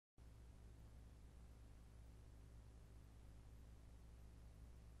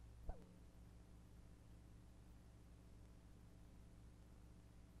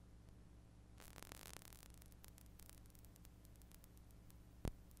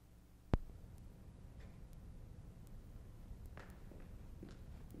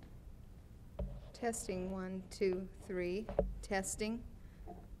Testing 1, 2, 3. Testing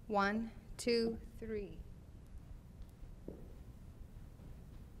 1, 2, 3.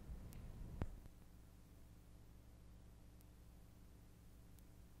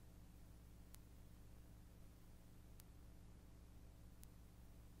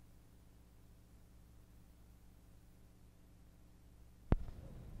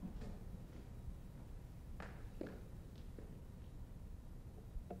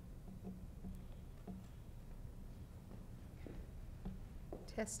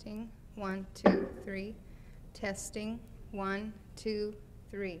 Testing 1, 2, 3. Testing 1, 2,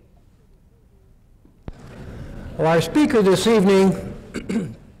 3. Well, our speaker this evening,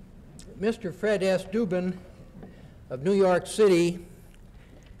 Mr. Fred S. Dubin of New York City,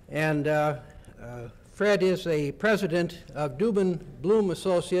 and Fred is a president of Dubin Bloom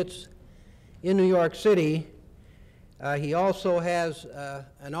Associates in New York City. He also has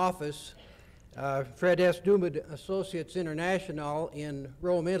an office, Fred S. Dubin Associates International in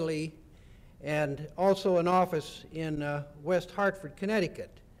Rome, Italy, and also an office in West Hartford,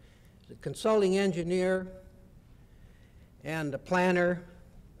 Connecticut. He's a consulting engineer and a planner,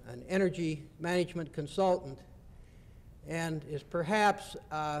 an energy management consultant, and is perhaps,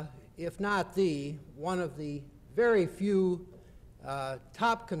 if not the, one of the very few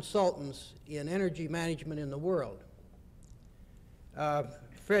top consultants in energy management in the world.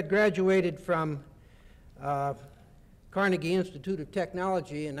 Fred graduated from Carnegie Institute of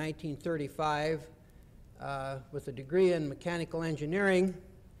Technology in 1935 with a degree in mechanical engineering,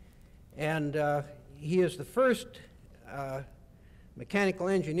 and he is the first mechanical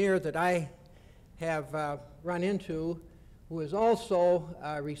engineer that I have run into who is also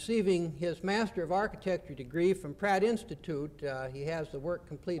receiving his Master of Architecture degree from Pratt Institute. He has the work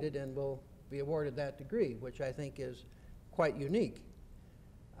completed and will be awarded that degree, which I think is quite unique.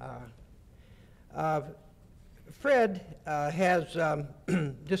 Fred has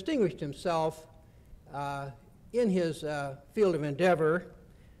distinguished himself in his field of endeavor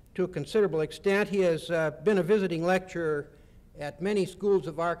to a considerable extent. He has been a visiting lecturer at many schools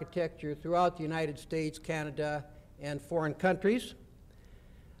of architecture throughout the United States, Canada, and foreign countries.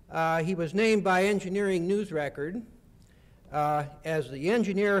 He was named by Engineering News Record as the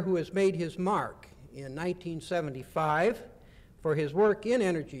engineer who has made his mark in 1975 for his work in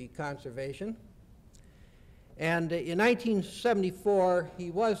energy conservation. And in 1974,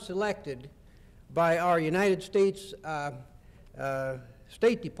 he was selected by our United States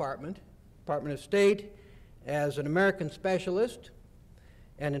State Department of State, as an American specialist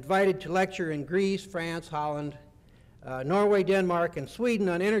and invited to lecture in Greece, France, Holland, Norway, Denmark, and Sweden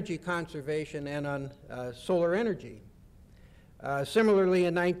on energy conservation and on solar energy. Similarly,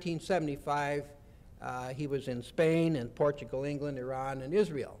 in 1975, he was in Spain and Portugal, England, Iran, and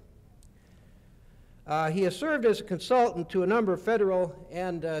Israel. He has served as a consultant to a number of federal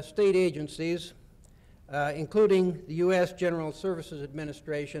and state agencies, including the U.S. General Services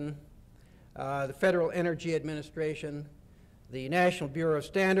Administration, the Federal Energy Administration, the National Bureau of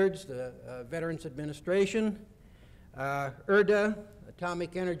Standards, the Veterans Administration, ERDA,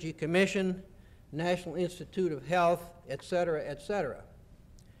 Atomic Energy Commission, National Institute of Health, et cetera, et cetera.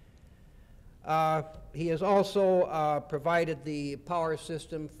 He has also provided the power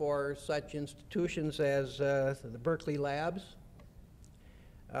system for such institutions as the Berkeley Labs.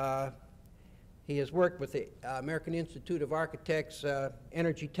 He has worked with the American Institute of Architects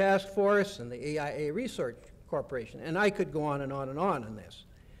Energy Task Force and the AIA Research Corporation, and I could go on and on and on in this.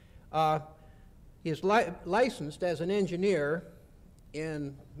 He is licensed as an engineer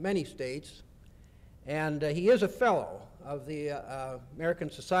in many states, and he is a fellow of the American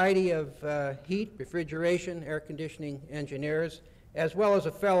Society of Heat, Refrigeration, Air Conditioning Engineers, as well as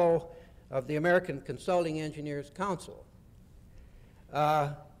a fellow of the American Consulting Engineers Council.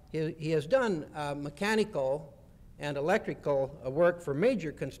 He has done mechanical and electrical work for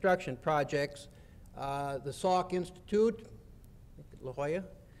major construction projects, the Salk Institute, La Jolla,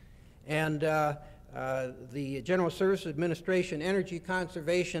 and the General Services Administration Energy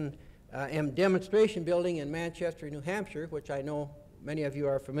Conservation and Demonstration Building in Manchester, New Hampshire, which I know many of you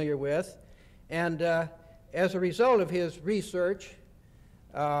are familiar with. And as a result of his research,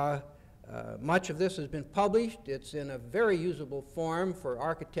 much of this has been published. It's in a very usable form for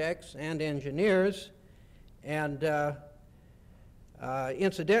architects and engineers. And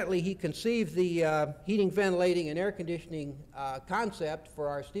incidentally, he conceived the heating, ventilating, and air conditioning concept for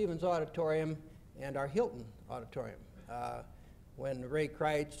our Stevens Auditorium and our Hilton Auditorium when Ray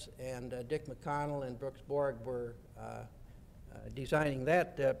Kreitz and Dick McConnell and Brooks Borg were designing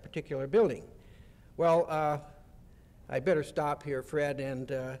that particular building. Well, I better stop here, Fred,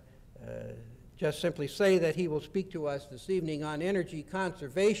 and just simply say that he will speak to us this evening on energy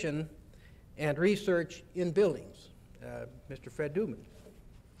conservation and research in buildings. Mr. Fred Dubin.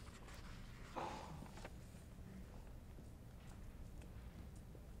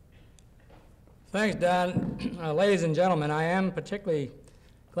 Thanks, Don. Ladies and gentlemen, I am particularly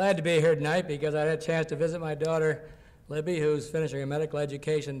glad to be here tonight because I had a chance to visit my daughter, Libby, who's finishing a medical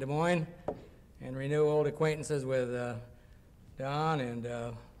education in Des Moines, and renew old acquaintances with Don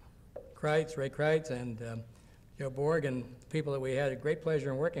and Kreitz, Ray Kreitz, and Joe Borg, and people that we had a great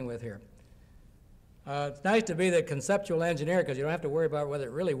pleasure in working with here. It's nice to be the conceptual engineer because you don't have to worry about whether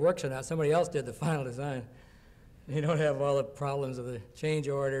it really works or not. Somebody else did the final design. You don't have all the problems of the change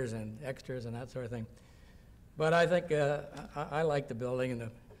orders and extras and that sort of thing. But I think I like the building and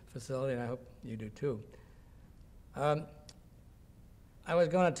the facility, and I hope you do too. I was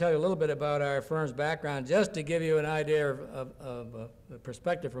going to tell you a little bit about our firm's background just to give you an idea of the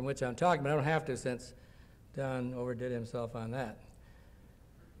perspective from which I'm talking, but I don't have to since Don overdid himself on that.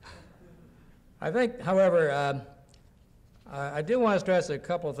 I think, however, I do want to stress a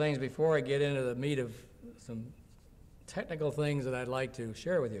couple of things before I get into the meat of some technical things that I'd like to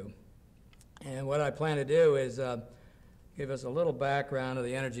share with you. And what I plan to do is give us a little background of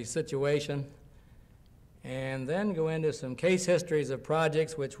the energy situation and then go into some case histories of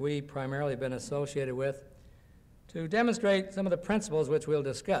projects which we primarily have been associated with to demonstrate some of the principles which we'll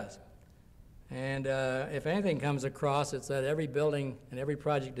discuss. And if anything comes across, it's that every building and every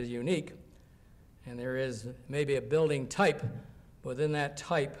project is unique, and there is maybe a building type. Within that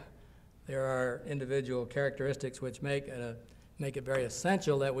type, there are individual characteristics which make it very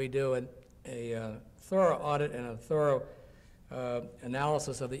essential that we do a thorough audit and a thorough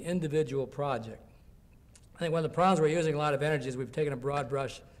analysis of the individual project. I think one of the problems we're using a lot of energy is we've taken a broad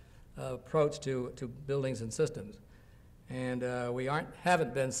brush approach to buildings and systems. And we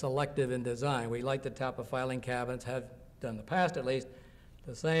haven't been selective in design. We like the top of filing cabinets, have done in the past at least,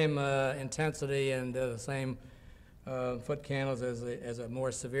 the same intensity and the same foot candles as a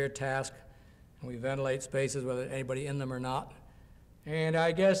more severe task. And we ventilate spaces whether anybody in them or not. And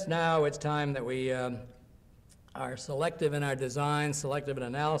I guess now it's time that we are selective in our design, selective in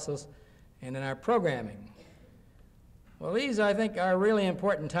analysis, and in our programming. Well, these, I think, are really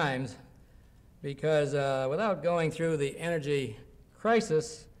important times because without going through the energy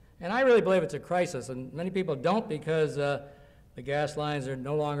crisis, and I really believe it's a crisis, and many people don't because the gas lines are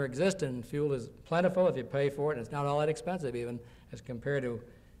no longer exist and fuel is plentiful if you pay for it, and it's not all that expensive even as compared to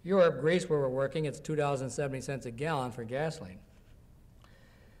Europe, Greece, where we're working. It's $2.70 a gallon for gasoline.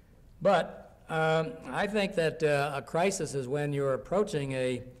 But I think that a crisis is when you're approaching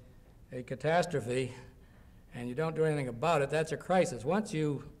a catastrophe and you don't do anything about it. That's a crisis. Once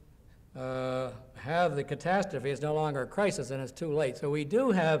you have the catastrophe, it's no longer a crisis and it's too late. So we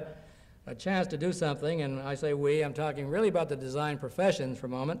do have a chance to do something, and I say we, I'm talking really about the design professions for a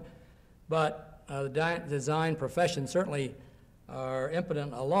moment, but the design professions certainly are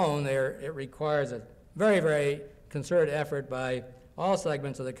impotent alone. It requires a very, very concerted effort by all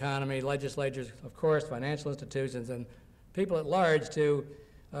segments of the economy, legislatures, of course, financial institutions, and people at large to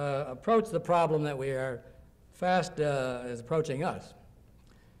approach the problem that we are fast is approaching us.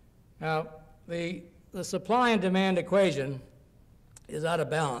 Now, the supply and demand equation is out of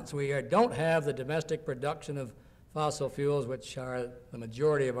balance. We don't have the domestic production of fossil fuels, which are the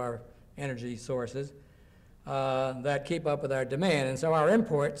majority of our energy sources, that keep up with our demand. And so our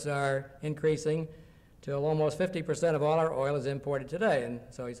imports are increasing till almost 50% of all our oil is imported today. And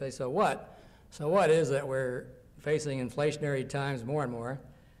so you say, so what? So what is that we're facing inflationary times more and more?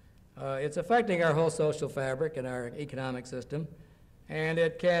 It's affecting our whole social fabric and our economic system. And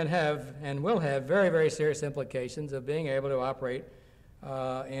it can have and will have very, very serious implications of being able to operate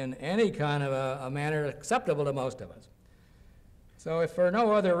in any kind of a manner acceptable to most of us. So if for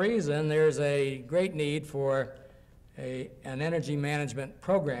no other reason, there's a great need for an energy management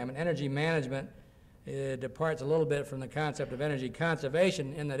program. And energy management departs a little bit from the concept of energy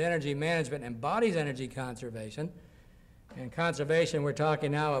conservation in that energy management embodies energy conservation. And conservation, we're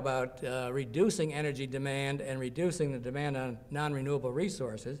talking now about reducing energy demand and reducing the demand on non-renewable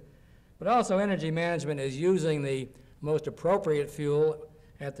resources. But also energy management is using the most appropriate fuel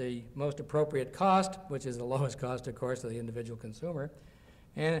at the most appropriate cost, which is the lowest cost, of course, to the individual consumer,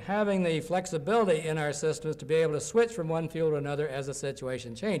 and having the flexibility in our systems to be able to switch from one fuel to another as the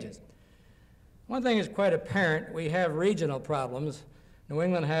situation changes. One thing is quite apparent: we have regional problems. New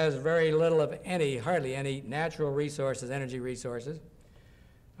England has very little of any, hardly any, natural resources, energy resources.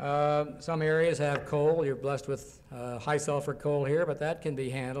 Some areas have coal. You're blessed with high sulfur coal here, but that can be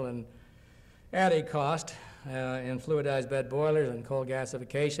handled and at a cost. in fluidized bed boilers and coal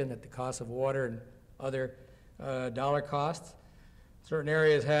gasification at the cost of water and other dollar costs. Certain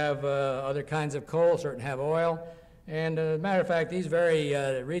areas have other kinds of coal, certain have oil. And as a matter of fact, these very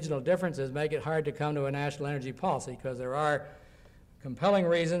regional differences make it hard to come to a national energy policy because there are compelling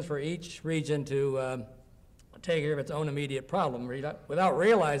reasons for each region to take care of its own immediate problem without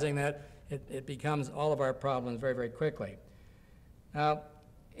realizing that it becomes all of our problems very, very quickly. Now,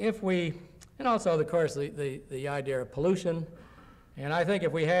 and also, of course, the idea of pollution. And I think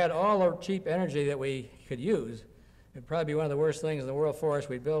if we had all the cheap energy that we could use, it'd probably be one of the worst things in the world for us.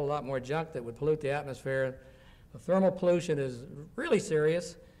 We'd build a lot more junk that would pollute the atmosphere. The thermal pollution is really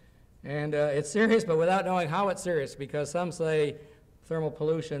serious, and it's serious, but without knowing how it's serious, because some say thermal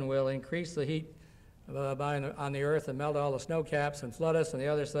pollution will increase the heat on the earth and melt all the snow caps and flood us, and the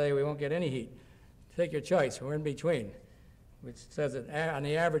others say we won't get any heat. Take your choice. We're in between, which says that on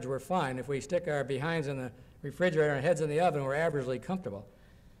the average we're fine. If we stick our behinds in the refrigerator and our heads in the oven, we're averagely comfortable.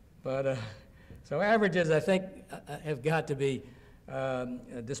 But so averages, I think, have got to be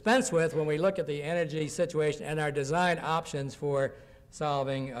dispensed with when we look at the energy situation and our design options for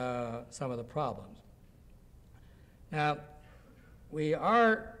solving some of the problems. Now, we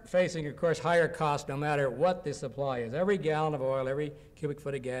are facing, of course, higher costs no matter what the supply is. Every gallon of oil, every cubic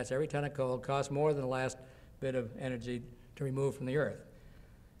foot of gas, every ton of coal costs more than the last bit of energy to remove from the earth.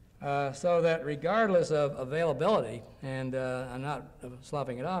 So that regardless of availability, and I'm not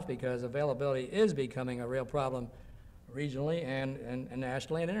sloughing it off because availability is becoming a real problem regionally and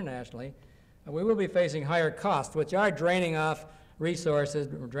nationally and internationally, we will be facing higher costs, which are draining off resources,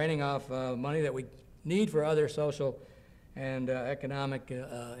 draining off money that we need for other social and economic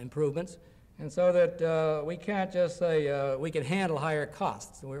improvements. And so that we can't just say we can handle higher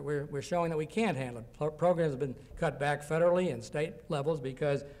costs. We're showing that we can't handle it. Programs have been cut back federally and state levels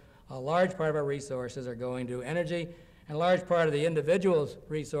because a large part of our resources are going to energy, and a large part of the individual's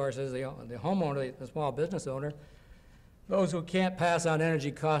resources, the homeowner, the small business owner, those who can't pass on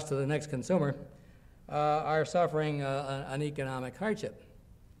energy costs to the next consumer, are suffering an economic hardship.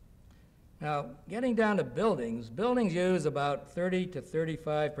 Now, getting down to buildings, buildings use about 30 to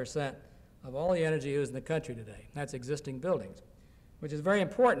 35% of all the energy used in the country today. That's existing buildings, which is very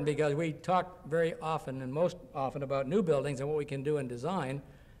important because we talk very often and most often about new buildings and what we can do in design,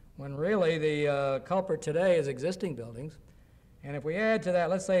 when really the culprit today is existing buildings. And if we add to that,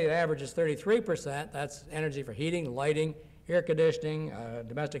 let's say it averages 33%, that's energy for heating, lighting, air conditioning,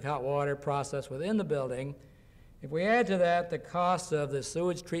 domestic hot water process within the building. If we add to that the costs of the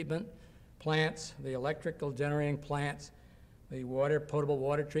sewage treatment plants, the electrical generating plants, the potable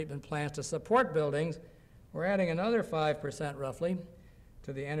water treatment plants to support buildings, we're adding another 5% roughly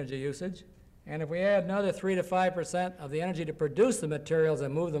to the energy usage. And if we add another 3 to 5% of the energy to produce the materials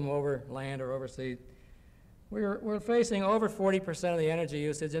and move them over land or overseas, we're facing over 40% of the energy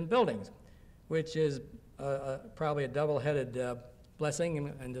usage in buildings, which is probably a double-headed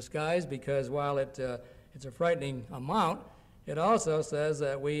blessing in disguise, because while it's a frightening amount, it also says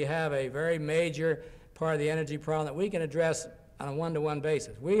that we have a very major part of the energy problem that we can address on a one-to-one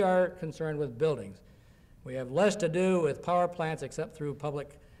basis. We are concerned with buildings. We have less to do with power plants except through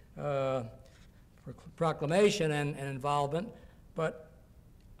public proclamation and involvement, but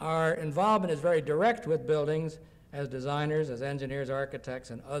our involvement is very direct with buildings as designers, as engineers,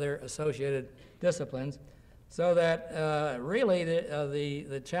 architects, and other associated disciplines, so that really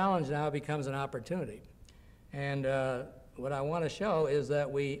the challenge now becomes an opportunity. And what I want to show is that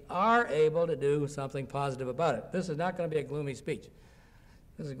we are able to do something positive about it. This is not going to be a gloomy speech.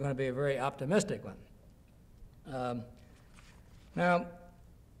 This is going to be a very optimistic one. Now,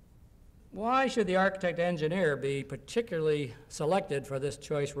 why should the architect-engineer be particularly selected for this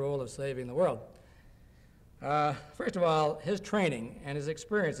choice role of saving the world? First of all, his training and his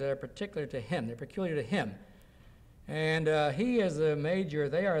experience are particular to him. They're peculiar to him. And he is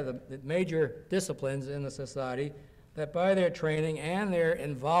they are the major disciplines in the society that by their training and their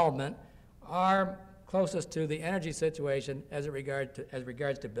involvement are closest to the energy situation as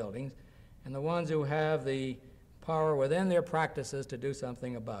regards to buildings, and the ones who have the power within their practices to do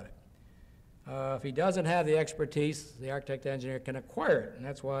something about it. If he doesn't have the expertise, the architect-engineer can acquire it, and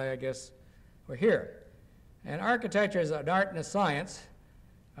that's why I guess we're here. And architecture is an art and a science,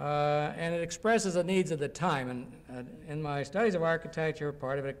 and it expresses the needs of the time. And in my studies of architecture,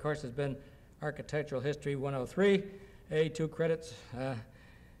 part of it, of course, has been Architectural History 103, 2 credits,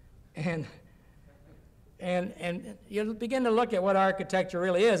 and you begin to look at what architecture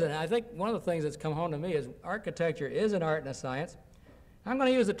really is. And I think one of the things that's come home to me is architecture is an art and a science. I'm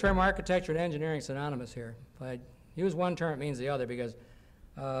going to use the term architecture and engineering synonymous here. If I use one term, it means the other, because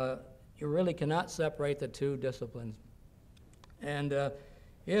you really cannot separate the two disciplines. And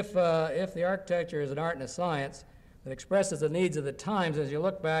if the architecture is an art and a science that expresses the needs of the times, as you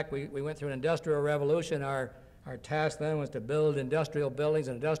look back, we went through an industrial revolution. Our task then was to build industrial buildings,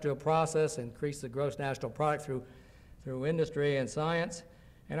 an industrial process, increase the gross national product through industry and science.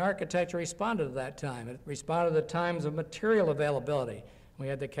 And architecture responded to that time. It responded to the times of material availability. We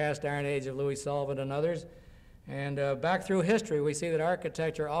had the cast iron age of Louis Sullivan and others. And back through history, we see that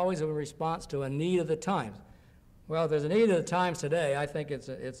architecture always in response to a need of the times. Well, if there's a need of the times today, I think it's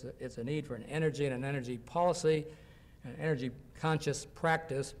a need for an energy and an energy policy, an energy conscious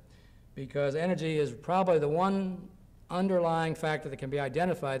practice, because energy is probably the one underlying factor that can be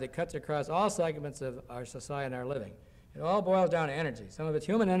identified that cuts across all segments of our society and our living. It all boils down to energy. Some of it's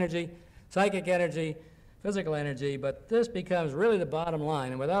human energy, psychic energy, physical energy, but this becomes really the bottom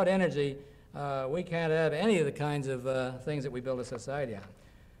line. And without energy, we can't have any of the kinds of things that we build a society on.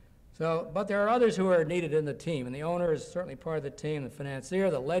 So, but there are others who are needed in the team, and the owner is certainly part of the team, the financier,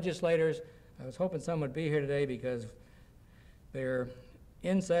 the legislators. I was hoping some would be here today because they're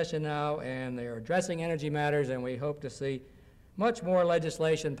in session now and they're addressing energy matters, and we hope to see much more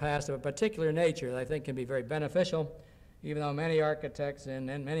legislation passed of a particular nature that I think can be very beneficial, even though many architects and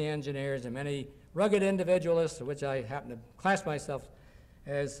many engineers and many rugged individualists, which I happen to class myself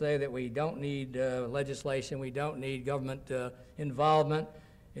as, say that we don't need legislation, we don't need government involvement.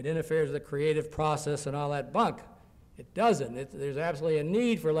 It interferes with the creative process and all that bunk. It doesn't. There's absolutely a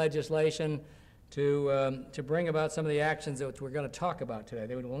need for legislation to bring about some of the actions that we're going to talk about today.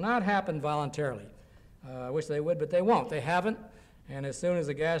 They will not happen voluntarily. I wish they would, but they won't. They haven't. And as soon as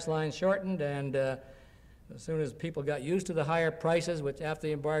the gas line shortened and as soon as people got used to the higher prices, which after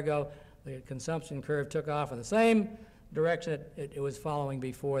the embargo, the consumption curve took off in the same direction it was following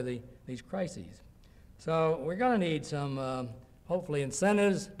before these crises. So we're going to need some, hopefully,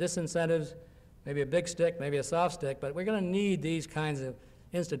 incentives, disincentives, maybe a big stick, maybe a soft stick, but we're going to need these kinds of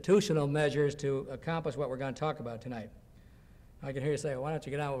institutional measures to accomplish what we're going to talk about tonight. I can hear you say, well, why don't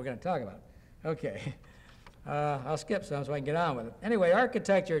you get on with what we're going to talk about? Okay. I'll skip some so I can get on with it. Anyway,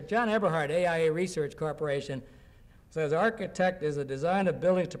 architecture, John Eberhard, AIA Research Corporation, says architect is the design of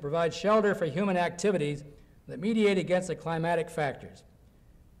buildings to provide shelter for human activities that mediate against the climatic factors.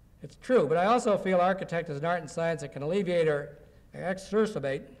 It's true, but I also feel architect is an art and science that can alleviate or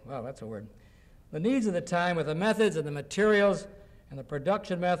exacerbate, well, that's a word, the needs of the time with the methods and the materials and the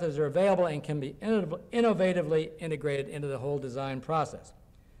production methods are available and can be innovatively integrated into the whole design process.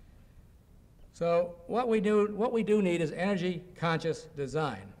 So what we do need is energy-conscious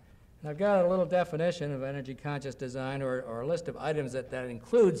design. And I've got a little definition of energy-conscious design, or a list of items that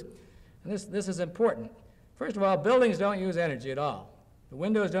includes, and this is important. First of all, buildings don't use energy at all. The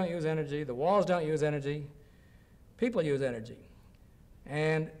windows don't use energy, the walls don't use energy, people use energy.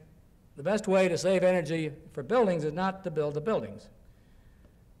 And the best way to save energy for buildings is not to build the buildings.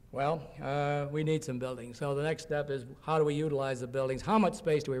 Well, we need some buildings. So the next step is how do we utilize the buildings? How much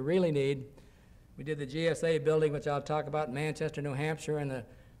space do we really need? We did the GSA building, which I'll talk about in Manchester, New Hampshire, and the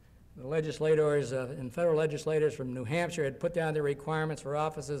legislators and federal legislators from New Hampshire had put down their requirements for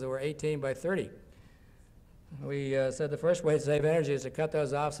offices that were 18 by 30. We said the first way to save energy is to cut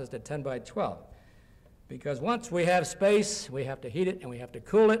those offices to 10 by 12. Because once we have space, we have to heat it and we have to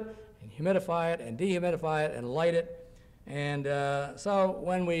cool it and humidify it and dehumidify it and light it. And so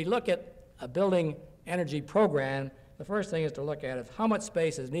when we look at a building energy program, the first thing is to look at is how much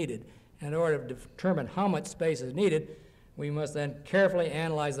space is needed. In order to determine how much space is needed, we must then carefully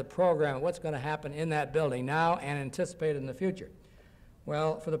analyze the program, what's going to happen in that building now and anticipate in the future.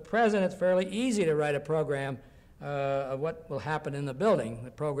 Well, for the present, it's fairly easy to write a program of what will happen in the building. The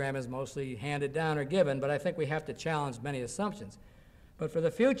program is mostly handed down or given, but I think we have to challenge many assumptions. But for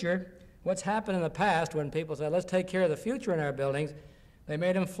the future, what's happened in the past when people said, let's take care of the future in our buildings, they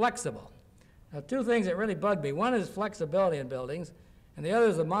made them flexible. Now, two things that really bug me. One is flexibility in buildings, and the other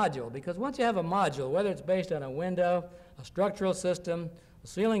is a module, because once you have a module, whether it's based on a window, a structural system, a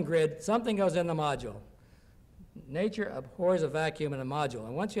ceiling grid, something goes in the module. Nature abhors a vacuum in a module,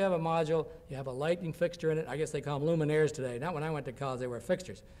 and once you have a module, you have a lighting fixture in it. I guess they call them luminaires today. Not when I went to college, they were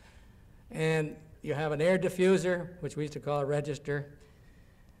fixtures. And you have an air diffuser, which we used to call a register.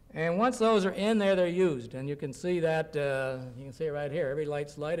 And once those are in there, they're used, and you can see that, you can see it right here. Every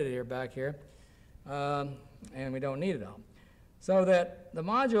light's lighted here, back here, and we don't need it all. So that the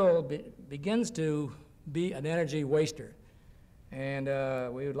module begins to be an energy waster. And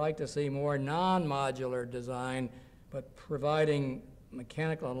we would like to see more non-modular design, but providing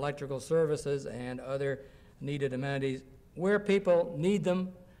mechanical and electrical services and other needed amenities where people need them,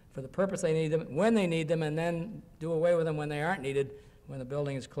 for the purpose they need them, when they need them, and then do away with them when they aren't needed, when the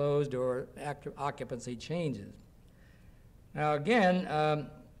building is closed or occupancy changes. Now again,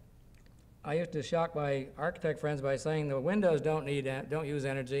 I used to shock my architect friends by saying the windows don't use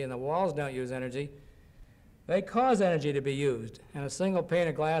energy and the walls don't use energy. They cause energy to be used, and a single pane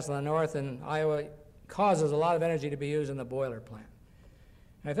of glass on the north in Iowa causes a lot of energy to be used in the boiler plant.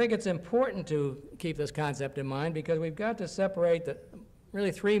 I think it's important to keep this concept in mind because we've got to separate the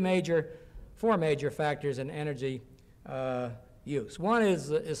really four major factors in energy use. One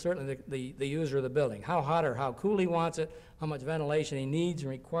is certainly the user of the building, how hot or how cool he wants it, how much ventilation he needs and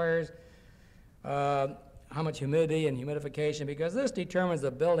requires, how much humidity and humidification, because this determines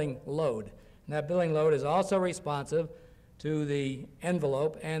the building load. And that building load is also responsive to the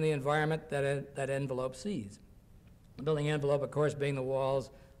envelope and the environment that envelope sees. The building envelope, of course, being the walls,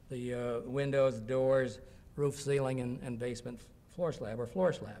 the windows, the doors, roof, ceiling, and basement floor slab or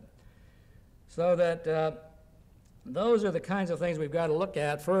floor slab. So that those are the kinds of things we've got to look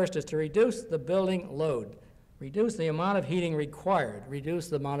at. First is to reduce the building load, reduce the amount of heating required, reduce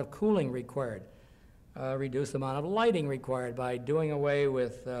the amount of cooling required, reduce the amount of lighting required by doing away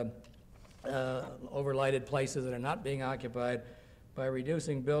with overlighted places that are not being occupied, by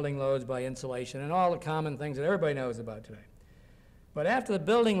reducing building loads by insulation, and all the common things that everybody knows about today. But after the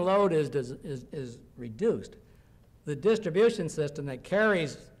building load is reduced, the distribution system that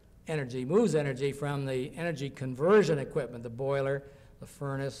carries energy, moves energy from the energy conversion equipment, the boiler, the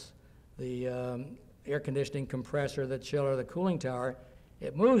furnace, the air conditioning compressor, the chiller, the cooling tower,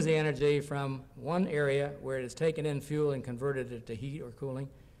 it moves the energy from one area where it has taken in fuel and converted it to heat or cooling,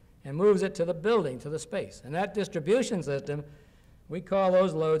 and moves it to the building, to the space. And that distribution system, we call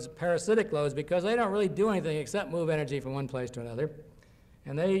those loads parasitic loads because they don't really do anything except move energy from one place to another.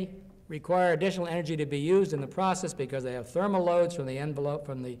 And they require additional energy to be used in the process because they have thermal loads from the envelope,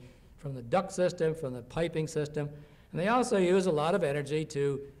 from the duct system, from the piping system. And they also use a lot of energy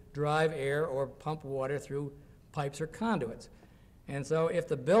to drive air or pump water through pipes or conduits. And so if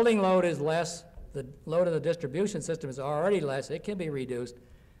the building load is less, the load of the distribution system is already less, it can be reduced.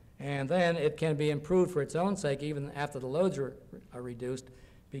 And then it can be improved for its own sake even after the loads are reduced,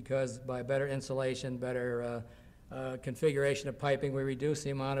 because by better insulation, better configuration of piping, we reduce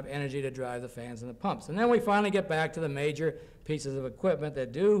the amount of energy to drive the fans and the pumps. And then we finally get back to the major pieces of equipment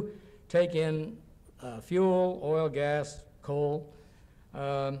that do take in fuel, oil, gas, coal,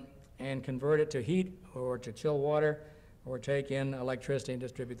 and convert it to heat or to chill water, or take in electricity and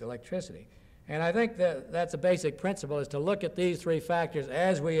distribute the electricity. And I think that that's a basic principle, is to look at these three factors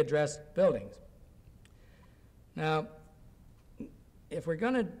as we address buildings. Now, if we're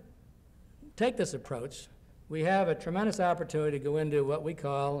going to take this approach, we have a tremendous opportunity to go into what we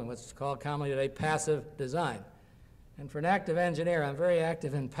call, and what's called commonly today, passive design. And for an active engineer, I'm very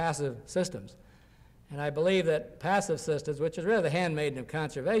active in passive systems. And I believe that passive systems, which is really the handmaiden of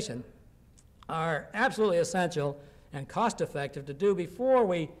conservation, are absolutely essential and cost-effective to do before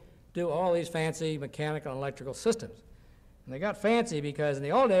we do all these fancy mechanical and electrical systems. And they got fancy because in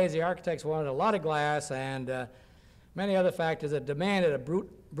the old days, the architects wanted a lot of glass and many other factors that demanded a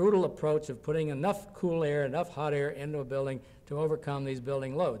brutal approach of putting enough cool air, enough hot air into a building to overcome these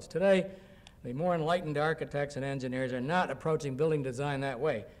building loads. Today, the more enlightened architects and engineers are not approaching building design that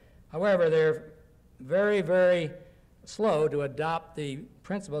way. However, they're very, very slow to adopt the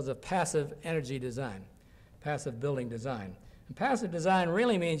principles of passive energy design, passive building design. And passive design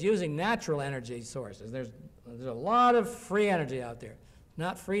really means using natural energy sources. There's a lot of free energy out there.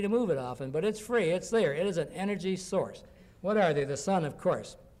 Not free to move it often, but it's free, it's there. It is an energy source. What are they? The sun, of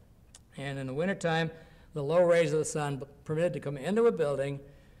course. And in the wintertime, the low rays of the sun permitted to come into a building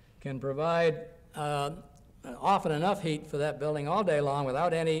can provide often enough heat for that building all day long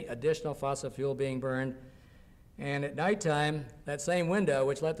without any additional fossil fuel being burned. And at nighttime, that same window,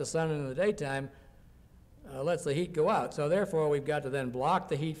 which let the sun in the daytime, lets the heat go out. So therefore, we've got to then block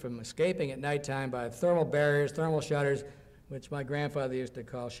the heat from escaping at nighttime by thermal barriers, thermal shutters, which my grandfather used to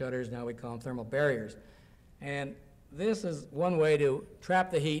call shutters. Now we call them thermal barriers. And this is one way to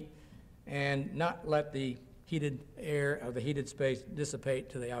trap the heat and not let the heated air or the heated space dissipate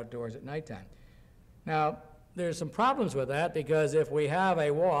to the outdoors at nighttime. Now, there's some problems with that, because if we have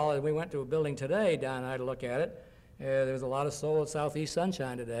a wall, and we went to a building today, Don and I, to look at it, there was a lot of southeast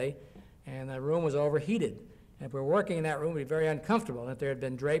sunshine today, and the room was overheated. And if we're working in that room, we'd be very uncomfortable. And if there had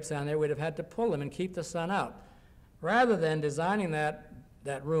been drapes on there, we'd have had to pull them and keep the sun out. Rather than designing that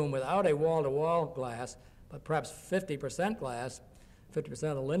room without a wall-to-wall glass, but perhaps 50% glass, 50%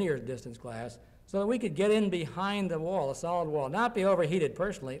 of the linear distance glass, so that we could get in behind the wall, a solid wall, not be overheated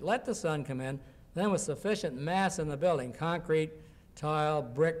personally, let the sun come in, then with sufficient mass in the building, concrete, tile,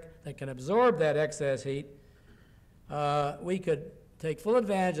 brick, that can absorb that excess heat, we could take full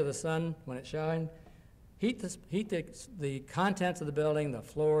advantage of the sun when it shines, heat the contents of the building, the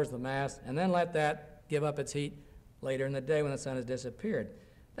floors, the mass, and then let that give up its heat later in the day when the sun has disappeared.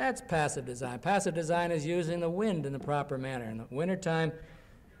 That's passive design. Passive design is using the wind in the proper manner. In the wintertime,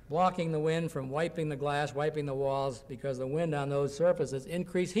 blocking the wind from wiping the glass, wiping the walls, because the wind on those surfaces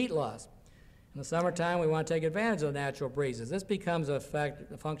increase heat loss. In the summertime, we want to take advantage of the natural breezes. This becomes a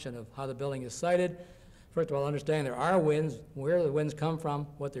function of how the building is sited. First of all, understand there are winds, where the winds come from,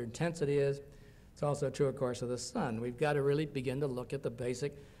 what their intensity is. It's also true, of course, of the sun. We've got to really begin to look at the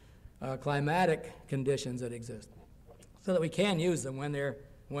basic climatic conditions that exist so that we can use them when they're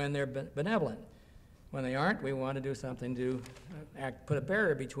benevolent. When they aren't, we want to do something to put a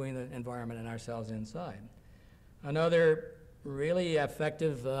barrier between the environment and ourselves inside. Another really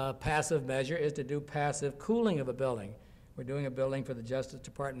effective passive measure is to do passive cooling of a building. We're doing a building for the Justice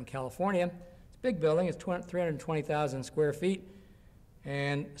Department in California. It's a big building. It's 320,000 square feet.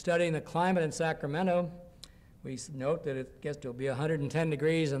 And studying the climate in Sacramento, we note that it gets to be 110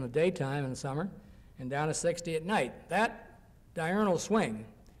 degrees in the daytime in the summer and down to 60 at night. That diurnal swing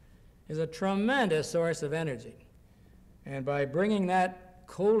is a tremendous source of energy. And by bringing that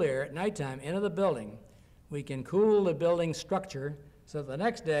cold air at nighttime into the building, we can cool the building structure so that the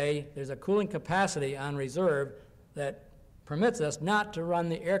next day there's a cooling capacity on reserve that permits us not to run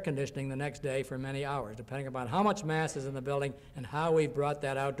the air conditioning the next day for many hours, depending upon how much mass is in the building and how we've brought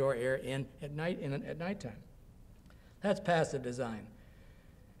that outdoor air in at nighttime. That's passive design.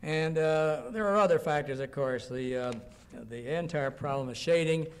 And there are other factors, of course. The entire problem of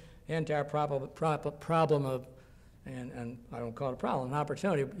shading, the entire problem of, and I don't call it a problem, an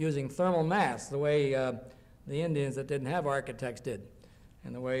opportunity, using thermal mass, the way the Indians that didn't have architects did.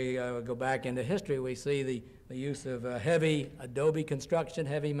 And the way we go back into history, we see the use of heavy adobe construction,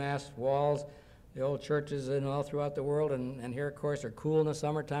 heavy mass walls, the old churches and all throughout the world, and here, of course, are cool in the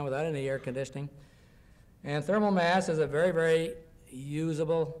summertime without any air conditioning. And thermal mass is a very, very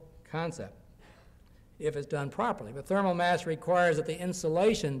usable concept if it's done properly. But thermal mass requires that the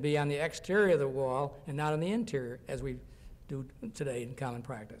insulation be on the exterior of the wall and not on the interior, as we do today in common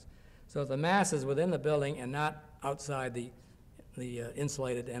practice. So the mass is within the building and not outside the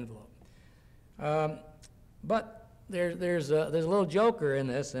insulated envelope. But there's a little joker in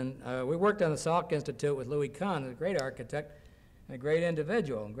this, and we worked on the Salk Institute with Louis Kahn, a great architect, and a great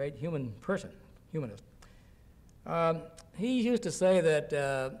individual, a great humanist. He used to say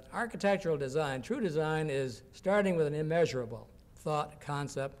that architectural design, true design, is starting with an immeasurable thought,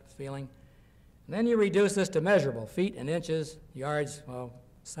 concept, feeling. And then you reduce this to measurable, feet and inches, yards, well,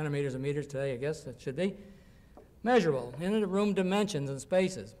 centimeters and meters today, I guess it should be. Measurable, in the room dimensions and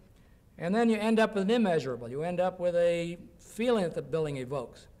spaces. And then you end up with an immeasurable. You end up with a feeling that the building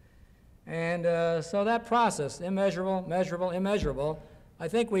evokes. And so that process, immeasurable, measurable, immeasurable, I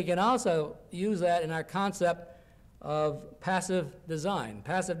think we can also use that in our concept of passive design.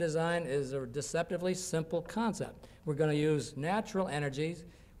 Passive design is a deceptively simple concept. We're going to use natural energies.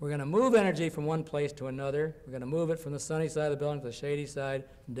 We're going to move energy from one place to another. We're going to move it from the sunny side of the building to the shady side,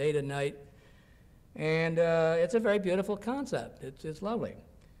 from day to night. And it's a very beautiful concept. It's lovely.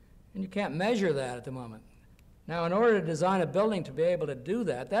 And you can't measure that at the moment. Now, in order to design a building to be able to do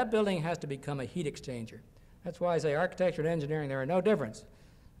that, that building has to become a heat exchanger. That's why I say architecture and engineering, there are no difference.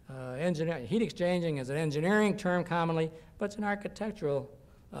 Heat exchanging is an engineering term commonly, but it's an architectural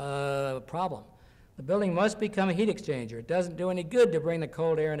problem. The building must become a heat exchanger. It doesn't do any good to bring the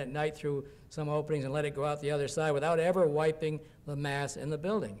cold air in at night through some openings and let it go out the other side without ever wiping the mass in the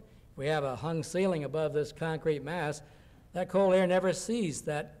building. If we have a hung ceiling above this concrete mass, that cold air never sees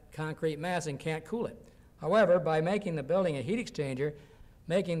that concrete mass and can't cool it. However, by making the building a heat exchanger,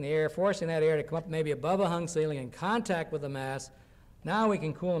 making the air, forcing that air to come up maybe above a hung ceiling in contact with the mass, now we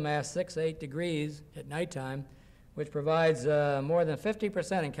can cool the mass 6 to 8 degrees at nighttime, which provides more than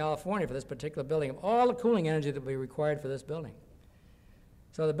 50% in California for this particular building of all the cooling energy that will be required for this building.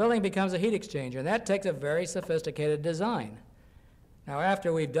 So the building becomes a heat exchanger, and that takes a very sophisticated design. Now,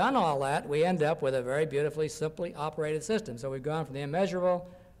 after we've done all that, we end up with a very beautifully, simply operated system. So we've gone from the immeasurable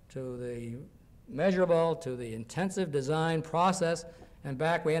to the measurable to the intensive design process, and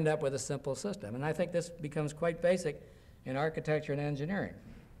back we end up with a simple system. And I think this becomes quite basic in architecture and engineering.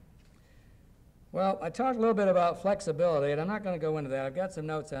 Well, I talked a little bit about flexibility, and I'm not going to go into that. I've got some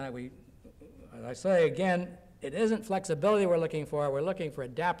notes on it. As I say again, it isn't flexibility we're looking for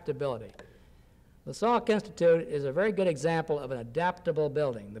adaptability. The Salk Institute is a very good example of an adaptable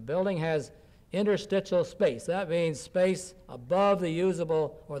building. The building has interstitial space. That means space above the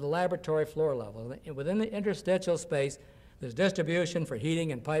usable or the laboratory floor level. Within the interstitial space, there's distribution for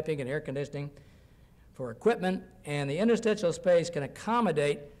heating and piping and air conditioning. for equipment, and the interstitial space can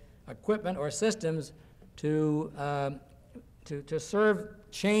accommodate equipment or systems to serve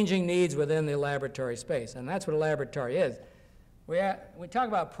changing needs within the laboratory space, and that's what a laboratory is. We talk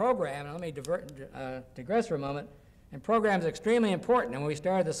about program, and let me digress for a moment, and program is extremely important. And when we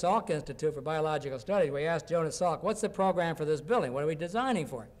started the Salk Institute for Biological Studies, we asked Jonas Salk, what's the program for this building? What are we designing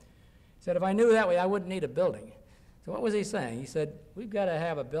for? He said, if I knew that way, I wouldn't need a building. So what was he saying? He said, we've got to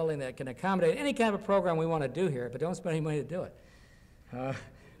have a building that can accommodate any kind of program we want to do here, but don't spend any money to do it.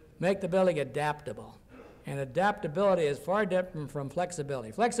 Make the building adaptable. And adaptability is far different from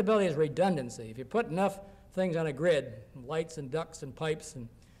flexibility. Flexibility is redundancy. If you put enough things on a grid, lights and ducts and pipes, and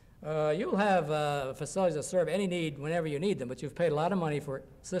you'll have facilities that serve any need whenever you need them, but you've paid a lot of money for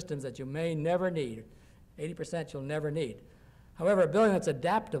systems that you may never need. 80% you'll never need. However, a building that's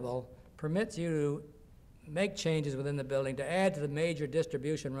adaptable permits you to make changes within the building to add to the major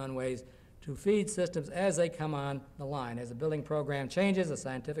distribution runways to feed systems as they come on the line. As the building program changes, the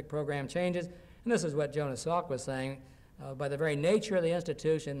scientific program changes, and this is what Jonas Salk was saying. By the very nature of the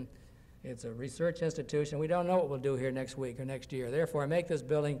institution, it's a research institution. We don't know what we'll do here next week or next year. Therefore, make this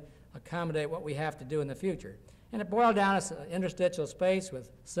building accommodate what we have to do in the future. And it boiled down to interstitial space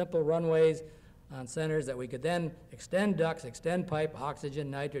with simple runways on centers that we could then extend ducts, extend pipe, oxygen,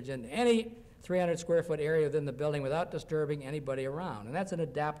 nitrogen, any 300 square foot area within the building without disturbing anybody around. And that's an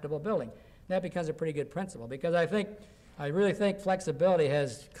adaptable building. And that becomes a pretty good principle, because I really think flexibility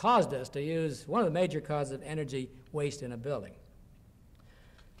has caused us to use one of the major causes of energy waste in a building.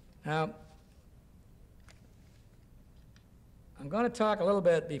 Now, I'm going to talk a little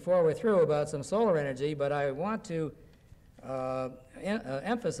bit before we're through about some solar energy, but I want to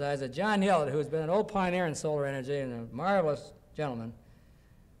emphasize that John Yellett, who's been an old pioneer in solar energy and a marvelous gentleman,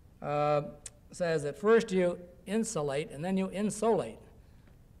 says that first you insulate and then you insolate.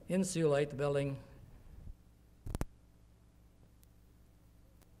 Insulate the building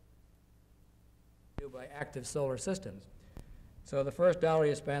by active solar systems. So the first dollar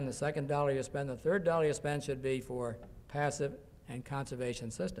you spend, the second dollar you spend, the third dollar you spend should be for passive and conservation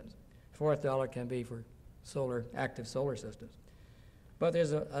systems. Fourth dollar can be for active solar systems. But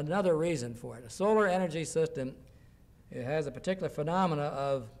there's another reason for it. A solar energy system, it has a particular phenomena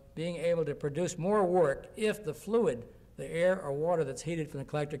of being able to produce more work if the fluid, the air or water that's heated from the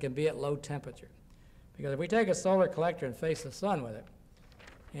collector, can be at low temperature. Because if we take a solar collector and face the sun with it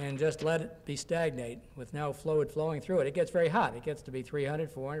and just let it be stagnate with no fluid flowing through it, it gets very hot. It gets to be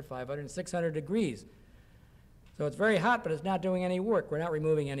 300, 400, 500, and 600 degrees. So it's very hot, but it's not doing any work. We're not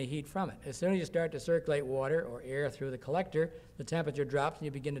removing any heat from it. As soon as you start to circulate water or air through the collector, the temperature drops and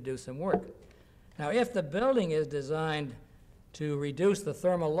you begin to do some work. Now, if the building is designed to reduce the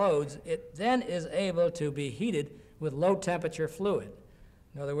thermal loads, it then is able to be heated with low temperature fluid.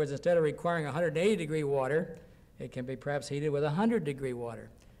 In other words, instead of requiring 180 degree water, it can be perhaps heated with 100 degree water.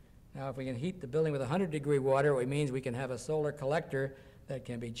 Now, if we can heat the building with 100 degree water, it means we can have a solar collector that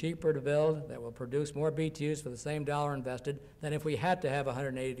can be cheaper to build, that will produce more BTUs for the same dollar invested than if we had to have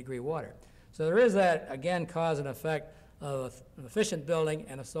 180 degree water. So there is that, again, cause and effect of an efficient building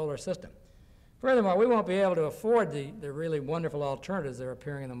and a solar system. Furthermore, we won't be able to afford the really wonderful alternatives that are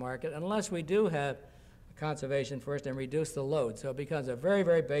appearing in the market unless we do have conservation first and reduce the load. So it becomes a very,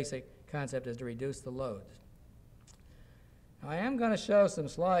 very basic concept, is to reduce the loads. Now, I am going to show some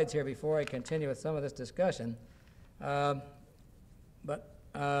slides here before I continue with some of this discussion. Before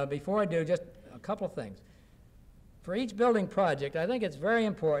I do, just a couple of things. For each building project, I think it's very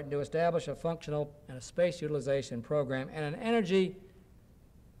important to establish a functional and a space utilization program and an energy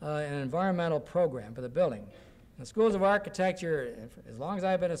and environmental program for the building. In the schools of architecture, as long as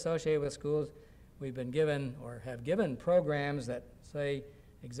I've been associated with schools, we've been given or have given programs that say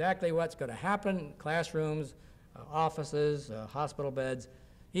exactly what's going to happen: classrooms, offices, hospital beds,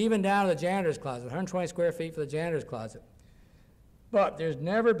 even down to the janitor's closet, 120 square feet for the janitor's closet. But there's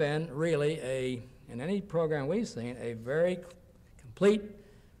never been really in any program we've seen, a very complete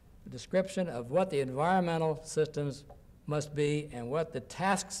description of what the environmental systems must be and what the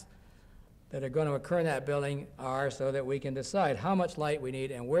tasks that are going to occur in that building are, so that we can decide how much light we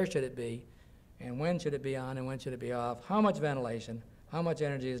need and where should it be and when should it be on and when should it be off, how much ventilation, how much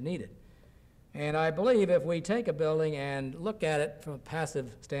energy is needed. And I believe if we take a building and look at it from a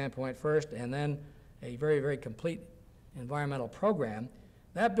passive standpoint first and then a very, very complete environmental program,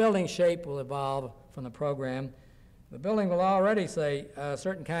 that building shape will evolve from the program. The building will already say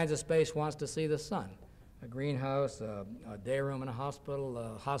certain kinds of space wants to see the sun. A greenhouse, a day room in a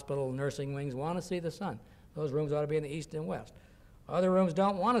hospital nursing wings want to see the sun. Those rooms ought to be in the east and west. Other rooms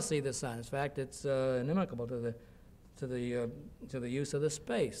don't want to see the sun. In fact, it's inimical to the use of the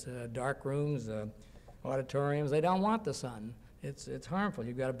space. Dark rooms, auditoriums, they don't want the sun. It's harmful.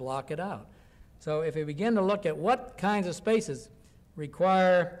 You've got to block it out. So if we begin to look at what kinds of spaces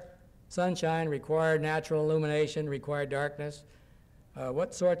require sunshine, require natural illumination, require darkness,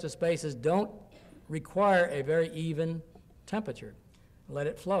 what sorts of spaces don't require a very even temperature, let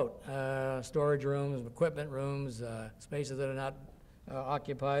it float. Storage rooms, equipment rooms, spaces that are not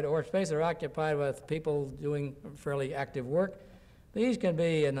occupied, or spaces that are occupied with people doing fairly active work. These can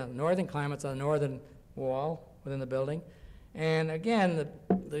be in the northern climates on the northern wall within the building. And again,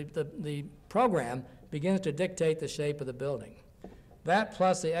 the program begins to dictate the shape of the building. That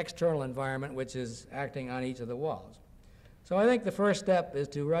plus the external environment which is acting on each of the walls. So I think the first step is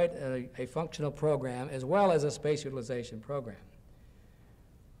to write a functional program as well as a space utilization program.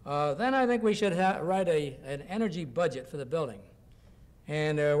 Then I think we should write an energy budget for the building.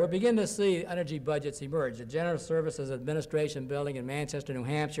 And we're beginning to see energy budgets emerge. The General Services Administration building in Manchester, New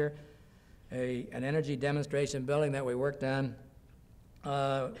Hampshire, an energy demonstration building that we worked on,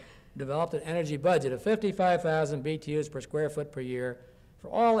 developed an energy budget of 55,000 BTUs per square foot per year for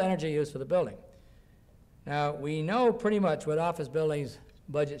all energy use for the building. Now, we know pretty much what office buildings'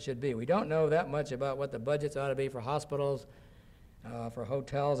 budget should be. We don't know that much about what the budgets ought to be for hospitals, for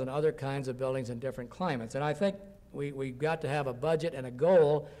hotels, and other kinds of buildings in different climates. And I think we've got to have a budget and a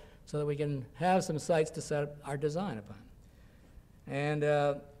goal so that we can have some sites to set our design upon.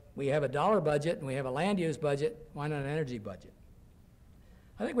 And we have a dollar budget and we have a land use budget. Why not an energy budget?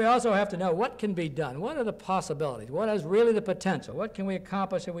 I think we also have to know what can be done. What are the possibilities? What is really the potential? What can we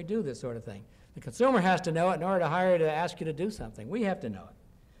accomplish if we do this sort of thing? The consumer has to know it in order to hire you to ask you to do something. We have to know it.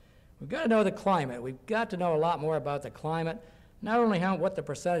 We've got to know the climate. We've got to know a lot more about the climate, not only what the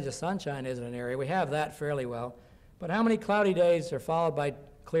percentage of sunshine is in an area. We have that fairly well, but how many cloudy days are followed by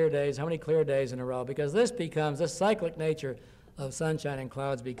clear days, how many clear days in a row, because this cyclic nature of sunshine and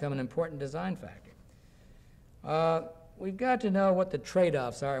clouds become an important design factor. We've got to know what the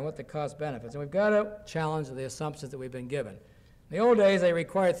trade-offs are and what the cost benefits, and we've got to challenge the assumptions that we've been given. In the old days, they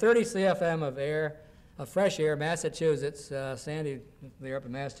required 30 CFM of fresh air, Massachusetts, Sandy, they're up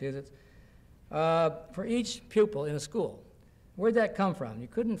in Massachusetts, for each pupil in a school. Where'd that come from? You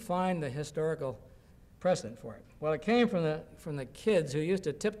couldn't find the historical precedent for it. Well, it came from the kids who used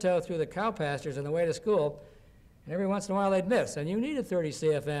to tiptoe through the cow pastures on the way to school, and every once in a while they'd miss, and you needed 30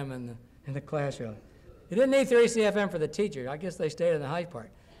 CFM in the classroom. You didn't need 30 CFM for the teacher. I guess they stayed in the high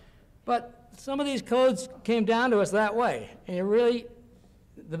part. But some of these codes came down to us that way, and you really,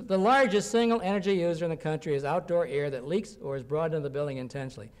 the largest single energy user in the country is outdoor air that leaks or is brought into the building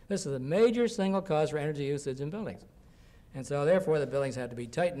intentionally. This is a major single cause for energy usage in buildings. And so therefore the buildings had to be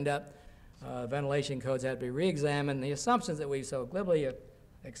tightened up, ventilation codes had to be re-examined, the assumptions that we so glibly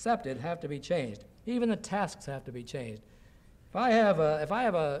accepted have to be changed. Even the tasks have to be changed. If I have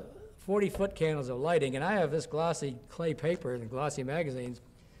a 40-foot candles of lighting and I have this glossy clay paper and glossy magazines,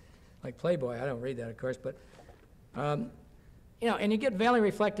 like Playboy, I don't read that of course, but you know, and you get valley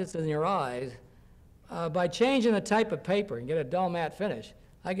reflectance in your eyes, by changing the type of paper and get a dull matte finish,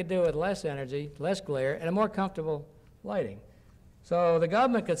 I could do it with less energy, less glare, and a more comfortable lighting. So the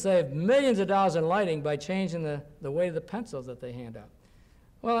government could save millions of dollars in lighting by changing the weight of the pencils that they hand out.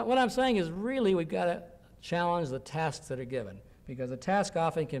 Well, what I'm saying is really we've got to challenge the tasks that are given, because the task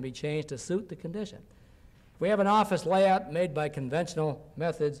often can be changed to suit the condition. If we have an office layout made by conventional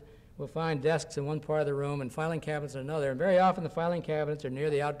methods, we'll find desks in one part of the room and filing cabinets in another, and very often the filing cabinets are near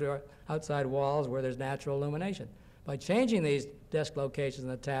the outside walls where there's natural illumination. By changing these desk locations in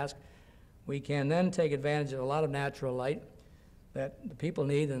the task, we can then take advantage of a lot of natural light that the people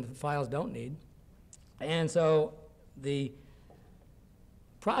need and the files don't need. And so the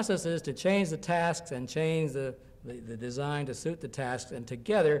process is to change the tasks and change the design to suit the tasks, and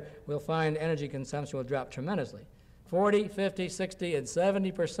together we'll find energy consumption will drop tremendously. 40, 50, 60, and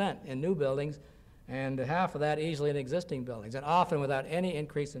 70% in new buildings, and half of that easily in existing buildings, and often without any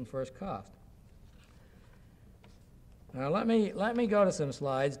increase in first cost. Now let me go to some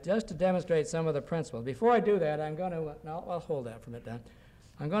slides just to demonstrate some of the principles. Before I do that, I'm going to, I'll hold that for a minute, Don.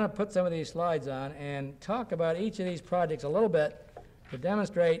 I'm going to put some of these slides on and talk about each of these projects a little bit to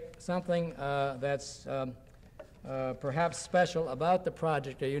demonstrate something that's perhaps special about the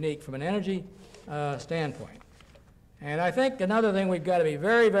project or unique from an energy standpoint. And I think another thing, we've got to be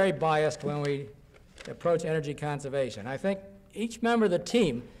very, very biased when we approach energy conservation. I think each member of the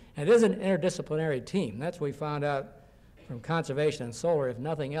team, and it is an interdisciplinary team, that's what we found out from conservation and solar, if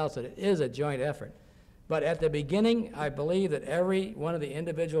nothing else, that it is a joint effort. But at the beginning, I believe that every one of the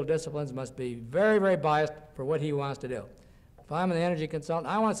individual disciplines must be very, very biased for what he wants to do. If I'm an energy consultant,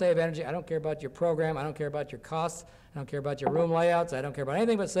 I want to save energy. I don't care about your program. I don't care about your costs. I don't care about your room layouts. I don't care about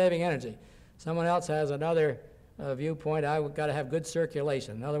anything but saving energy. Someone else has another viewpoint. I've got to have good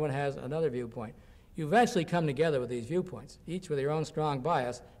circulation. Another one has another viewpoint. You eventually come together with these viewpoints, each with your own strong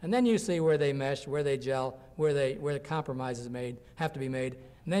bias, and then you see where they mesh, where they gel, where the compromises have to be made,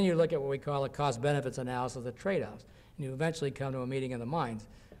 and then you look at what we call a cost-benefits analysis, the trade-offs, and you eventually come to a meeting of the minds.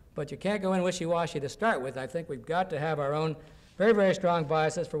 But you can't go in wishy-washy to start with. I think we've got to have our own very, very strong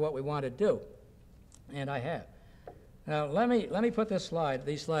biases for what we want to do, and I have. Now, let me put these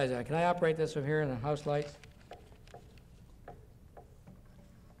slides on. Can I operate this from here in the house lights?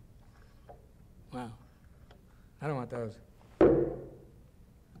 Wow. I don't want those.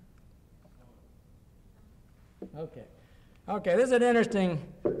 Okay. Okay, this is an interesting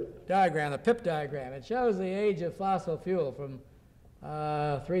diagram, the PIP diagram. It shows the age of fossil fuel from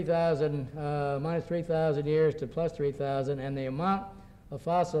minus 3,000 years to plus 3,000, and the amount of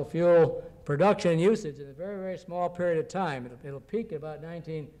fossil fuel production and usage in a very, very small period of time. It'll peak at about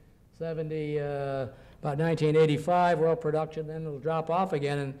 1970, about 1985 world production, then it'll drop off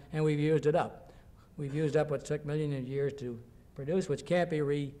again, and we've used it up. We've used up what took millions of years to produce, which can't be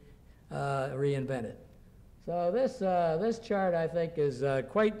reinvented. So this chart, I think, is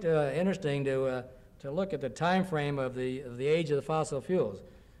quite interesting to look at the time frame of the age of the fossil fuels.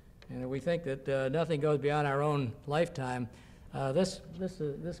 And we think that nothing goes beyond our own lifetime. This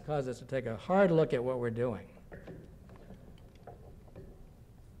causes us to take a hard look at what we're doing.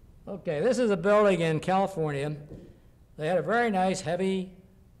 Okay, this is a building in California. They had a very nice, heavy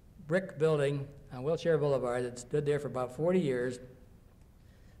brick building on Wilshire Boulevard that stood there for about 40 years,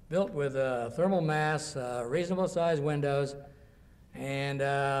 built with thermal mass, reasonable sized windows, and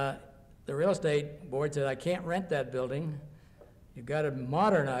the real estate board said, I can't rent that building. You've got to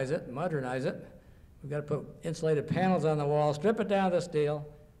modernize it. We've got to put insulated panels on the wall, strip it down to steel.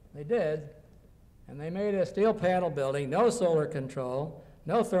 They did, and they made a steel panel building, no solar control,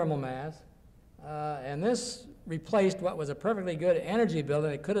 no thermal mass, and this replaced what was a perfectly good energy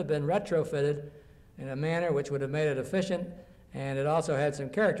building. It could have been retrofitted in a manner which would have made it efficient, and it also had some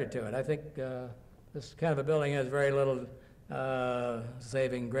character to it. I think this kind of a building has very little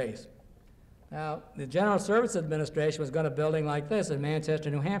saving grace. Now, the General Services Administration was going to build a building like this in Manchester,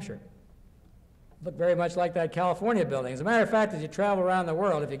 New Hampshire. It looked very much like that California building. As a matter of fact, as you travel around the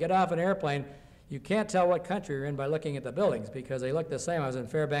world, if you get off an airplane, you can't tell what country you're in by looking at the buildings because they look the same. I was in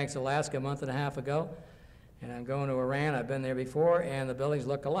Fairbanks, Alaska a month and a half ago, and I'm going to Iran. I've been there before, and the buildings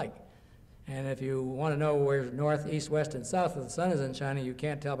look alike. And if you want to know where north, east, west, and south of the sun is in China, you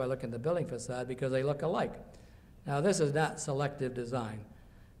can't tell by looking at the building facade because they look alike. Now, this is not selective design.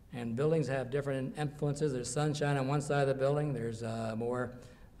 And buildings have different influences. There's sunshine on one side of the building. There's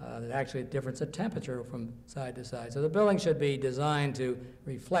there's actually a difference of temperature from side to side. So the building should be designed to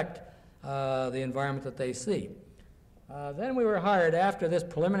reflect the environment that they see. Then we were hired, after this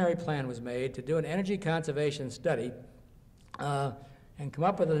preliminary plan was made, to do an energy conservation study and come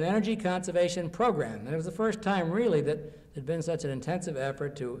up with an energy conservation program. And it was the first time, really, that there'd been such an intensive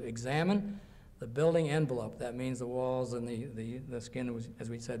effort to examine the building envelope. That means the walls and the skin,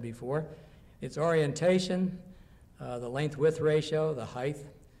 as we said before. Its orientation, the length-width ratio, the height.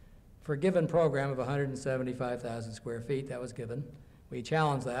 For a given program of 175,000 square feet, that was given. We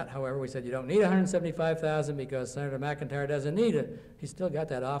challenged that. However, we said you don't need 175,000 because Senator McIntyre doesn't need it. He's still got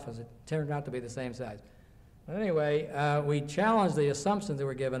that office. It turned out to be the same size. But anyway, we challenged the assumptions that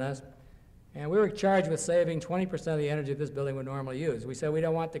were given us, and we were charged with saving 20% of the energy this building would normally use. We said we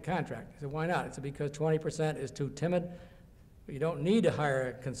don't want the contract. I said, why not? It's because 20% is too timid. You don't need to hire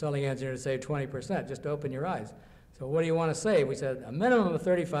a consulting engineer to save 20%. Just open your eyes. So what do you want to save? We said a minimum of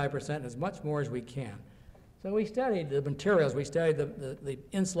 35% and as much more as we can. So we studied the materials. We studied the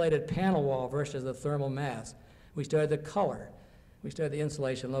insulated panel wall versus the thermal mass. We studied the color. We studied the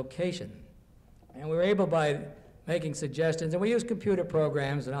insulation location. And we were able, by making suggestions, and we used computer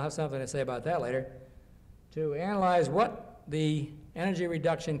programs, and I'll have something to say about that later, to analyze what the energy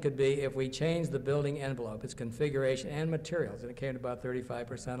reduction could be if we changed the building envelope, its configuration and materials, and it came to about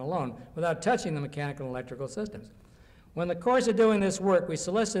 35% alone, without touching the mechanical and electrical systems. When in the course of doing this work, we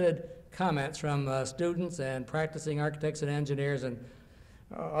solicited comments from students and practicing architects and engineers and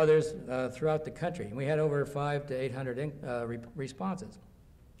others throughout the country. And we had over 500 to 800 responses.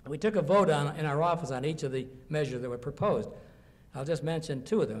 We took a vote in our office on each of the measures that were proposed. I'll just mention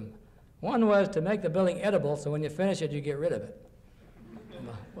two of them. One was to make the building edible, so when you finish it, you get rid of it.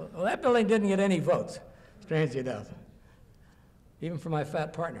 Well, that building didn't get any votes, strangely enough, even for my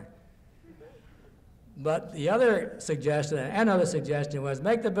fat partner. But the other suggestion, and another suggestion, was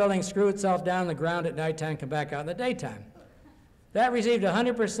make the building screw itself down the ground at nighttime, come back out in the daytime. That received a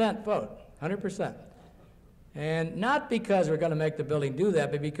 100% vote, 100%. And not because we're going to make the building do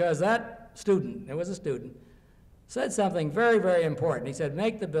that, but because that student, it was a student, said something very, very important. He said,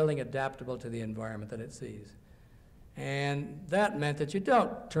 make the building adaptable to the environment that it sees. And that meant that you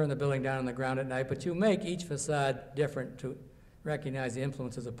don't turn the building down on the ground at night, but you make each facade different to recognize the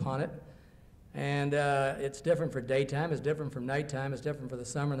influences upon it. And it's different for daytime, it's different from nighttime, it's different for the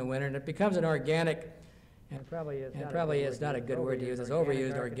summer and the winter, and it becomes an organic, and probably is not a good word to use, it's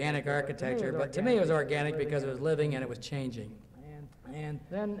overused, organic architecture, but to me it was organic because it was living and it was changing. And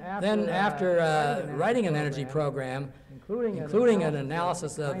then after writing an energy program, including an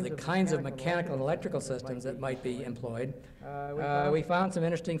analysis of the kinds of mechanical and electrical systems that might be employed, we found some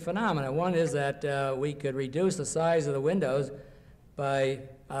interesting phenomena. One is that we could reduce the size of the windows by,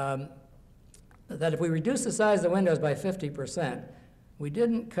 that if we reduce the size of the windows by 50%, we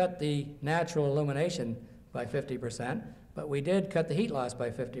didn't cut the natural illumination by 50%, but we did cut the heat loss by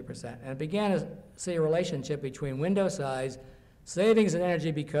 50%. And began to see a relationship between window size, savings in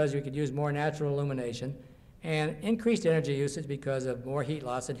energy because we could use more natural illumination, and increased energy usage because of more heat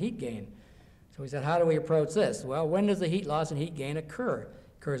loss and heat gain. So we said, how do we approach this? Well, when does the heat loss and heat gain occur? It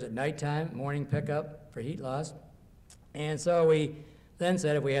occurs at nighttime, morning pickup for heat loss. And so we then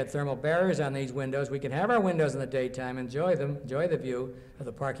said if we had thermal barriers on these windows, we could have our windows in the daytime, enjoy them, enjoy the view of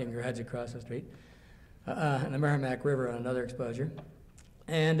the parking garage across the street, and the Merrimack River on another exposure,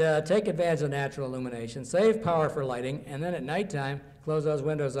 and take advantage of natural illumination, save power for lighting, and then at nighttime, close those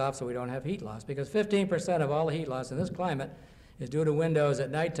windows off so we don't have heat loss. Because 15% of all the heat loss in this climate is due to windows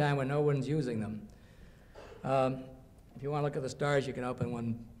at nighttime when no one's using them. If you want to look at the stars, you can open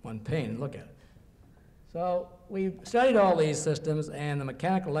one pane and look at it. So we studied all these systems and the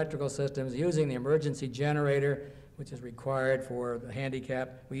mechanical electrical systems using the emergency generator, which is required for the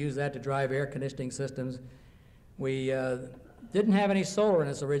handicap. We use that to drive air conditioning systems. We didn't have any solar in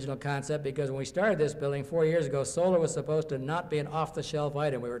this original concept because when we started this building 4 years ago, solar was supposed to not be an off-the-shelf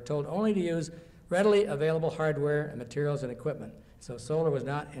item. We were told only to use readily available hardware and materials and equipment. So solar was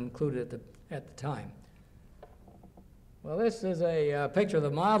not included at the time. Well, this is a picture of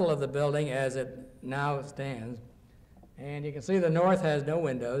the model of the building as it now stands. And you can see the north has no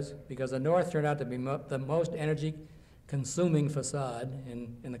windows because the north turned out to be the most energy-consuming facade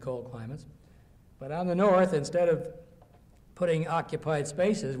in the cold climates. But on the north, instead of putting occupied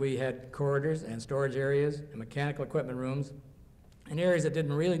spaces, we had corridors and storage areas and mechanical equipment rooms and areas that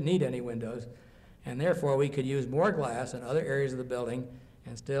didn't really need any windows, and therefore we could use more glass in other areas of the building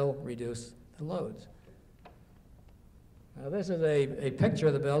and still reduce the loads. Now this is a picture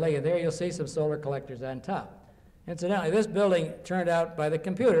of the building, and there you'll see some solar collectors on top. Incidentally, this building turned out by the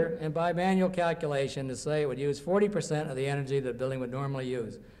computer and by manual calculation to say it would use 40% of the energy the building would normally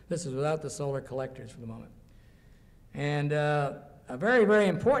use. This is without the solar collectors for the moment. And a very, very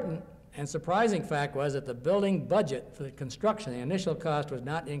important and surprising fact was that the building budget for the construction, the initial cost, was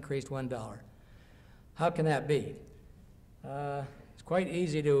not increased $1. How can that be? It's quite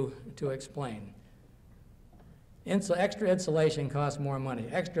easy to explain. Extra insulation costs more money.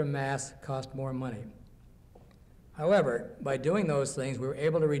 Extra mass costs more money. However, by doing those things, we were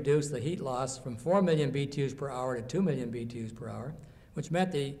able to reduce the heat loss from 4 million BTUs per hour to 2 million BTUs per hour, which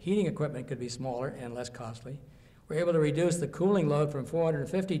meant the heating equipment could be smaller and less costly. We were able to reduce the cooling load from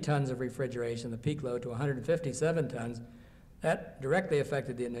 450 tons of refrigeration, the peak load, to 157 tons. That directly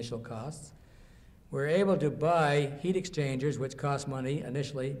affected the initial costs. We were able to buy heat exchangers, which cost money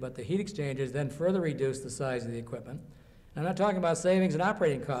initially, but the heat exchangers then further reduced the size of the equipment. And I'm not talking about savings and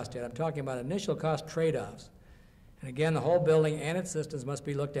operating costs yet. I'm talking about initial cost trade-offs. And again, the whole building and its systems must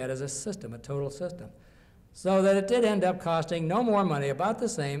be looked at as a system, a total system. So that it did end up costing no more money, about the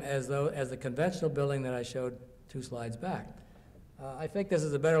same as the conventional building that I showed 2 slides back. I think this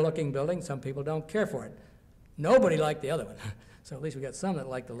is a better looking building. Some people don't care for it. Nobody liked the other one. So at least we got some that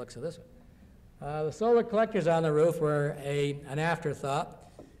like the looks of this one. The solar collectors on the roof were an afterthought.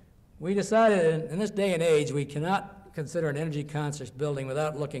 We decided in this day and age we cannot consider an energy conscious building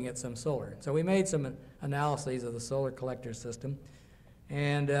without looking at some solar. So we made some analyses of the solar collector system,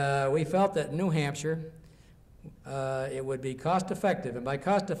 and we felt that in New Hampshire it would be cost effective, and by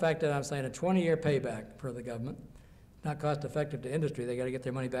cost effective I'm saying a 20-year payback for the government. Not cost effective to industry, they got to get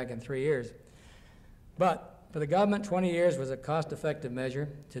their money back in 3 years. But for the government, 20 years was a cost effective measure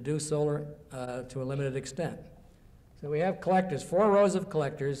to do solar to a limited extent. So we have collectors, 4 rows of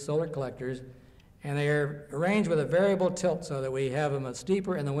collectors, solar collectors, and they are arranged with a variable tilt so that we have them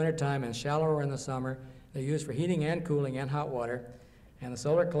steeper in the wintertime and shallower in the summer. They're used for heating and cooling and hot water. And the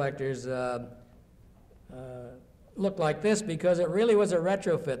solar collectors look like this because it really was a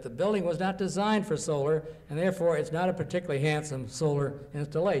retrofit. The building was not designed for solar, and therefore it's not a particularly handsome solar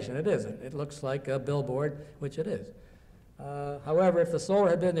installation. It isn't. It looks like a billboard, which it is. However, if the solar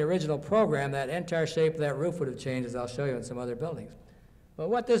had been the original program, that entire shape of that roof would have changed, as I'll show you in some other buildings. But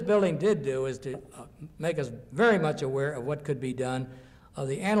what this building did do is to make us very much aware of what could be done, of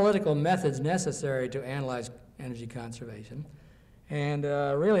the analytical methods necessary to analyze energy conservation, and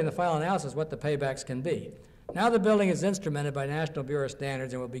really in the final analysis what the paybacks can be. Now the building is instrumented by National Bureau of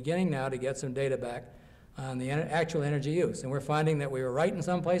Standards, and we're beginning now to get some data back on the actual energy use. And we're finding that we were right in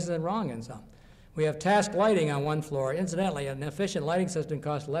some places and wrong in some. We have task lighting on one floor. Incidentally, an efficient lighting system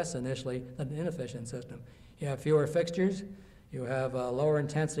costs less initially than an inefficient system. You have fewer fixtures. You have lower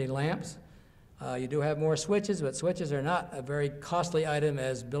intensity lamps. You do have more switches, but switches are not a very costly item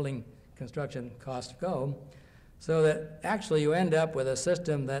as building construction costs go. So that actually you end up with a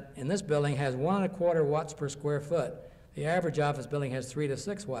system that in this building has 1.25 watts per square foot. The average office building has 3 to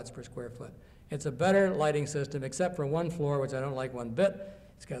 6 watts per square foot. It's a better lighting system, except for one floor, which I don't like one bit.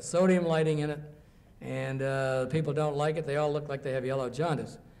 It's got sodium lighting in it, and people don't like it. They all look like they have yellow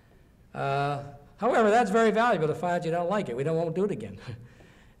jaundice. However, that's very valuable to find out you don't like it. We won't do it again.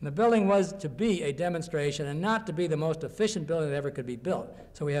 And the building was to be a demonstration and not to be the most efficient building that ever could be built.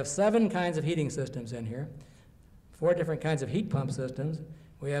 So we have 7 kinds of heating systems in here, 4 different kinds of heat pump systems.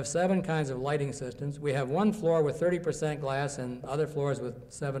 We have 7 kinds of lighting systems. We have one floor with 30% glass and other floors with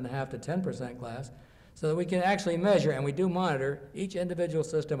 7.5 to 10% glass, so that we can actually measure, and we do monitor each individual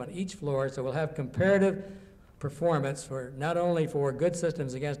system on each floor, so we'll have comparative performance for not only for good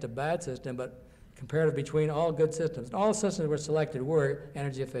systems against a bad system, but comparative between all good systems. And all systems were selected were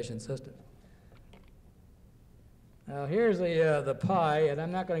energy efficient systems. Now here's the pie, and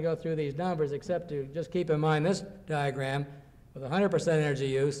I'm not going to go through these numbers except to just keep in mind this diagram with 100% energy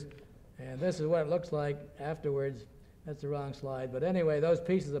use, and this is what it looks like afterwards. That's the wrong slide, but anyway, those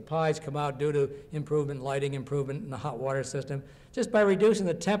pieces of pies come out due to improvement in lighting, improvement in the hot water system. Just by reducing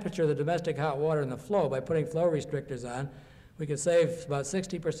the temperature of the domestic hot water in the flow, by putting flow restrictors on, we could save about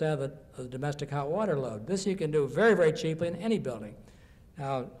 60% of the domestic hot water load. This you can do very, very cheaply in any building.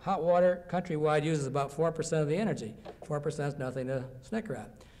 Now, hot water countrywide uses about 4% of the energy. 4% is nothing to snicker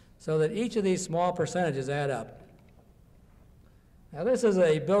at. So that each of these small percentages add up. Now, this is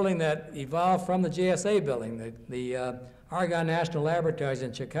a building that evolved from the GSA building. The Argonne National Laboratories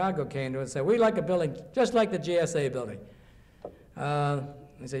in Chicago came to us and said, we'd like a building just like the GSA building.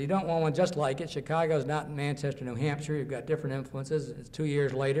 They said, you don't want one just like it. Chicago's not in Manchester, New Hampshire. You've got different influences. It's 2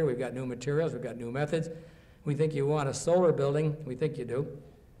 years later. We've got new materials. We've got new methods. We think you want a solar building. We think you do.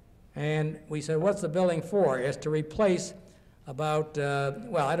 And we said, what's the building for? It's to replace about,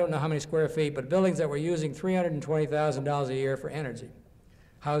 well, I don't know how many square feet, but buildings that were using $320,000 a year for energy,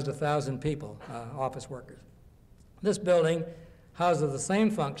 housed 1,000 people, office workers. This building houses the same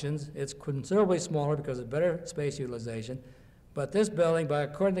functions. It's considerably smaller because of better space utilization. But this building,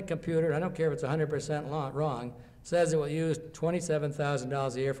 according to the computer, I don't care if it's 100% wrong, says it will use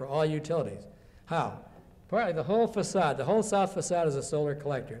 $27,000 a year for all utilities. How? Partly the whole facade, the whole south facade is a solar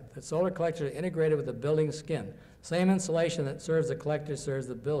collector. The solar collector is integrated with the building skin. Same insulation that serves the collector serves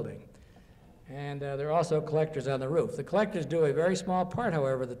the building. And there are also collectors on the roof. The collectors do a very small part,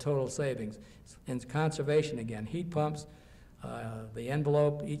 however, of the total savings. In conservation again, heat pumps, the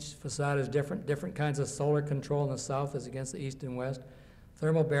envelope, each facade is different kinds of solar control in the south as against the east and west.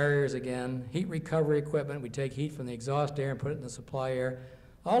 Thermal barriers again, heat recovery equipment. We take heat from the exhaust air and put it in the supply air.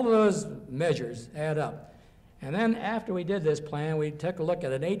 All of those measures add up. And then after we did this plan, we took a look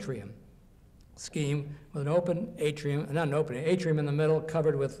at an atrium scheme with an open atrium, not an open atrium in the middle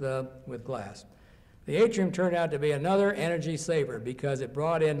covered with glass. The atrium turned out to be another energy saver because it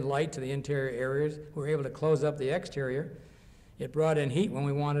brought in light to the interior areas. We were able to close up the exterior. It brought in heat when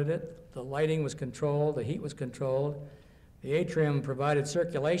we wanted it. The lighting was controlled, the heat was controlled. The atrium provided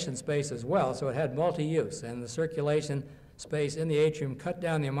circulation space as well, so it had multi-use, and the circulation space in the atrium cut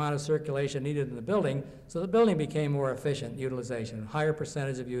down the amount of circulation needed in the building, so the building became more efficient utilization, higher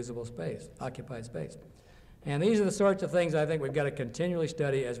percentage of usable space, occupied space. And these are the sorts of things I think we've got to continually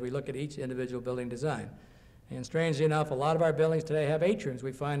study as we look at each individual building design. And strangely enough, a lot of our buildings today have atriums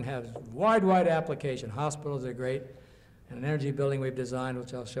we find have wide application. Hospitals are great. And an energy building we've designed,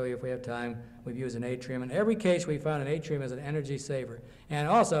 which I'll show you if we have time, we've used an atrium. In every case, we found an atrium as an energy saver, and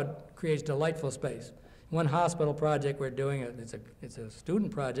also creates delightful space. One hospital project we're doing, it's a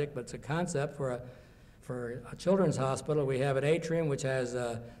student project, but it's a concept for a children's hospital. We have an atrium which has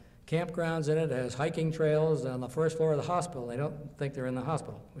campgrounds in it, has hiking trails on the first floor of the hospital. They don't think they're in the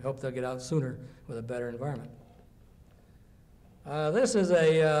hospital. We hope they'll get out sooner with a better environment. This is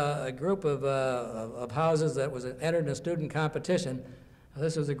a group of houses that was entered in a student competition.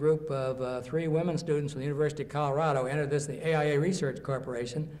 This was a group of 3 women students from the University of Colorado entered this, the AIA Research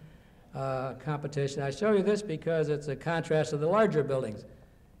Corporation. competition. I show you this because it's a contrast to the larger buildings.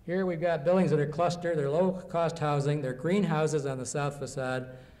 Here we've got buildings that are clustered, they're low-cost housing, they're greenhouses on the south facade.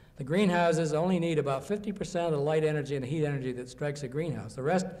 The greenhouses only need about 50% of the light energy and the heat energy that strikes a greenhouse. The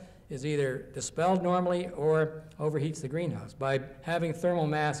rest is either dispelled normally or overheats the greenhouse. By having thermal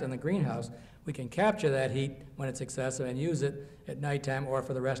mass in the greenhouse, we can capture that heat when it's excessive and use it at nighttime or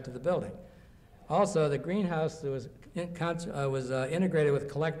for the rest of the building. Also, the greenhouse was integrated with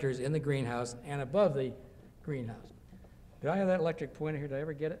collectors in the greenhouse and above the greenhouse. Did I have that electric pointer here? Did I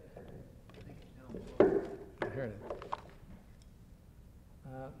ever get it? Here it is.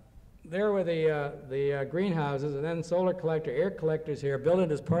 There were the greenhouses, and then solar collector, air collectors here, built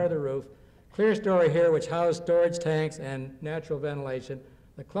in as part of the roof. Clear story here, which housed storage tanks and natural ventilation.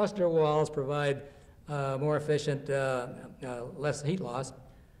 The cluster walls provide more efficient, less heat loss.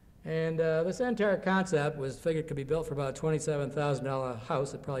 And this entire concept was figured could be built for about a $27,000 house.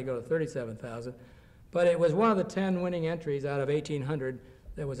 It'd probably go to $37,000. But it was one of the 10 winning entries out of 1,800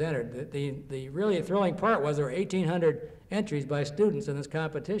 that was entered. The really thrilling part was there were 1,800 entries by students in this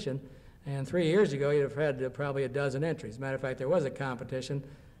competition. And 3 years ago, you'd have had probably a dozen entries. As a matter of fact, there was a competition,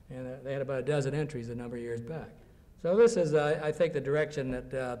 and they had about a dozen entries a number of years back. So this is, I think, the direction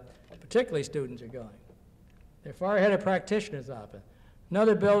that particularly students are going. They're far ahead of practitioners often.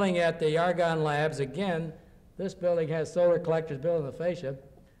 Another building at the Argonne Labs, again, this building has solar collectors built in the fascia,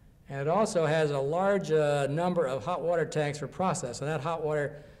 and it also has a large number of hot water tanks for process, and that hot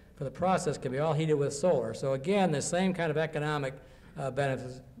water for the process can be all heated with solar. So again, the same kind of economic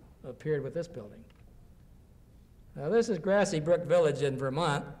benefits appeared with this building. Now this is Grassy Brook Village in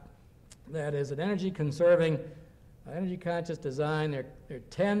Vermont. That is an energy-conserving, energy-conscious design. There are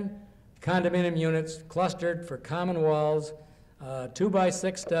 10 condominium units clustered for common walls,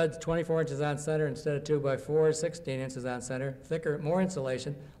 2x6 studs, 24 inches on center instead of 2x4, 16 inches on center, thicker, more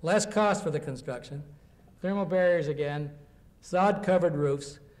insulation, less cost for the construction, thermal barriers again, sod-covered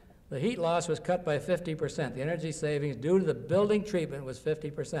roofs. The heat loss was cut by 50%. The energy savings due to the building treatment was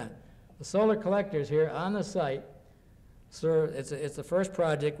 50%. The solar collectors here on the site serve, it's the first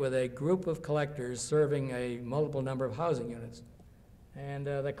project with a group of collectors serving a multiple number of housing units. And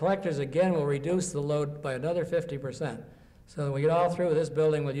the collectors again will reduce the load by another 50%. So when we get all through, this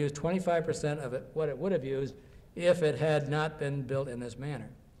building will use 25% of it, what it would have used if it had not been built in this manner.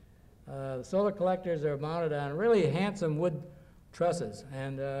 The solar collectors are mounted on really handsome wood trusses,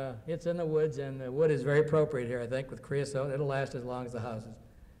 and it's in the woods, and the wood is very appropriate here, I think, with creosote. It'll last as long as the houses.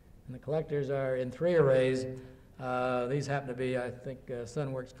 And the collectors are in 3 arrays. These happen to be, I think,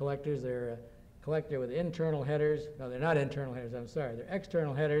 Sunworks collectors. They're a collector with internal headers. No, they're not internal headers, I'm sorry. They're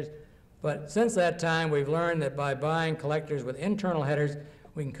external headers. But since that time, we've learned that by buying collectors with internal headers,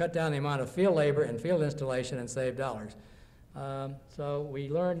 we can cut down the amount of field labor and field installation and save dollars. So we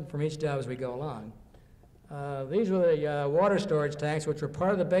learn from each job as we go along. These were the water storage tanks, which were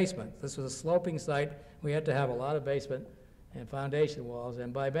part of the basement. This was a sloping site. We had to have a lot of basement and foundation walls.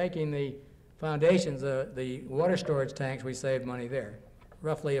 And by making the foundations, the water storage tanks, we saved money there,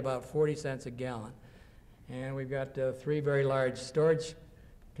 roughly about 40 cents a gallon. And we've got 3 very large storage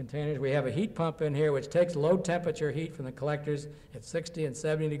containers. We have a heat pump in here which takes low temperature heat from the collectors at 60 and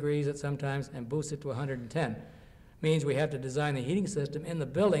 70 degrees at sometimes and boosts it to 110. Means we have to design the heating system in the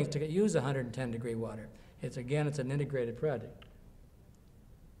buildings to use 110 degree water. It's an integrated project.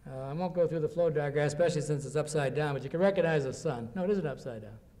 I won't go through the flow diagram, especially since it's upside down, but you can recognize the sun. No, it isn't upside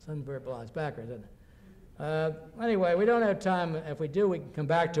down. Sun where it belongs, backwards, isn't it? Anyway, we don't have time. If we do, we can come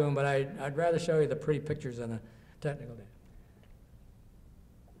back to them, but I'd rather show you the pretty pictures than the technical data.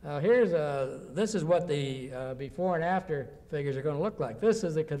 This is what the before and after figures are going to look like. This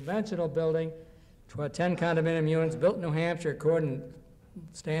is a conventional building, 10 condominium units built in New Hampshire according to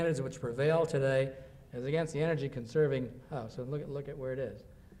standards which prevail today as against the energy conserving house. So look at where it is.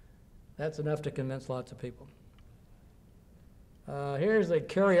 That's enough to convince lots of people. Here's the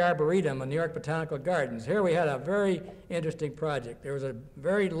Curry Arboretum in New York Botanical Gardens. Here we had a very interesting project. There was a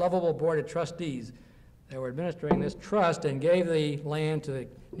very lovable board of trustees that were administering this trust and gave the land to the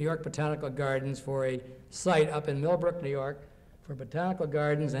New York Botanical Gardens for a site up in Millbrook, New York, for botanical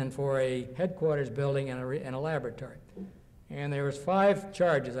gardens and for a headquarters building and a laboratory. And there was 5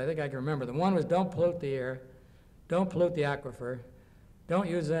 charges, I think I can remember. The one was don't pollute the air, don't pollute the aquifer, don't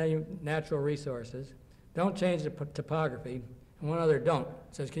use any natural resources, don't change the topography, and one other don't.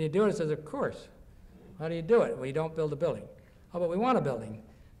 It says, can you do it? It says, of course. How do you do it? Well, you don't build a building. Oh, but we want a building.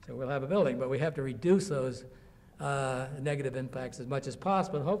 So we'll have a building, but we have to reduce those negative impacts as much as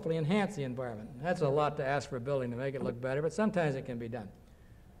possible and hopefully enhance the environment. That's a lot to ask for a building to make it look better, but sometimes it can be done.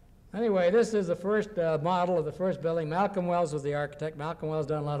 Anyway, this is the first model of the first building. Malcolm Wells was the architect. Malcolm Wells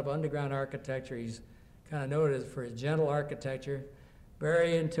done a lot of underground architecture. He's kind of noted for his gentle architecture,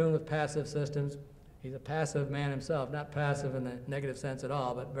 very in tune with passive systems. He's a passive man himself, not passive in the negative sense at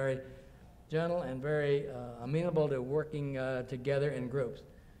all, but very gentle and very amenable to working together in groups.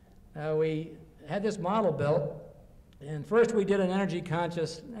 Now, we had this model built, and first we did an energy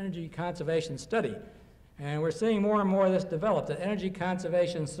conservation study. And we're seeing more and more of this develop, that energy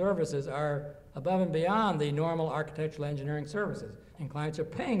conservation services are above and beyond the normal architectural engineering services. And clients are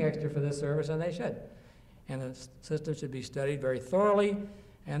paying extra for this service, and they should. And the system should be studied very thoroughly,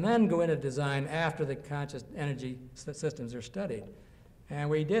 and then go into design after the conscious energy systems are studied. And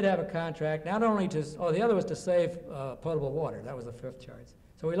we did have a contract, not only to, the other was to save potable water. That was the fifth charge.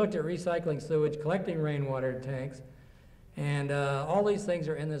 So we looked at recycling sewage, collecting rainwater tanks, and all these things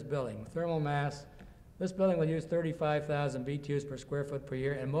are in this building. Thermal mass. This building will use 35,000 BTUs per square foot per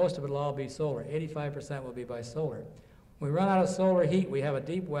year, and most of it will all be solar. 85% will be by solar. When we run out of solar heat, we have a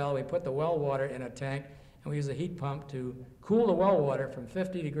deep well. We put the well water in a tank, and we use a heat pump to cool the well water from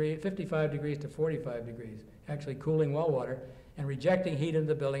 55 degrees to 45 degrees, actually cooling well water, and rejecting heat into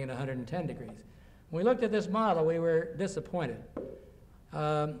the building at 110 degrees. When we looked at this model, we were disappointed.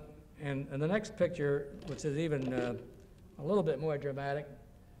 And the next picture, which is even a little bit more dramatic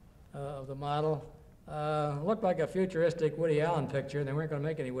of the model, looked like a futuristic Woody Allen picture, and they weren't going to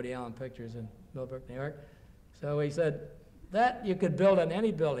make any Woody Allen pictures in Millbrook, New York. So he said, that you could build on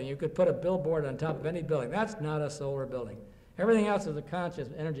any building. You could put a billboard on top of any building. That's not a solar building. Everything else is a conscious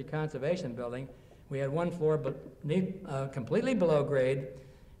energy conservation building. We had one floor completely below grade,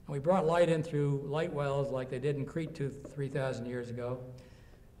 and we brought light in through light wells like they did in Crete 3,000 years ago.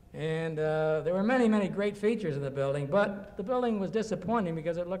 And there were many, many great features in the building, but the building was disappointing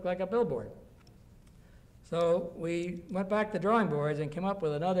because it looked like a billboard. So we went back to the drawing boards and came up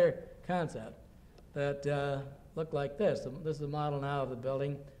with another concept that looked like this. This is the model now of the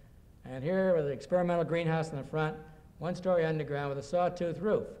building. And here with an experimental greenhouse in the front, one-story underground with a sawtooth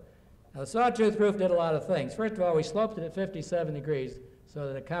roof. Now the sawtooth roof did a lot of things. First of all, we sloped it at 57 degrees so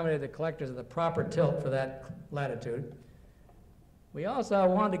that it accommodated the collectors at the proper tilt for that latitude. We also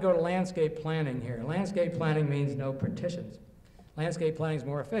wanted to go to landscape planning here. Landscape planning means no partitions. Landscape planning is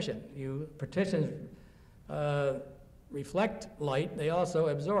more efficient. Partitions reflect light, they also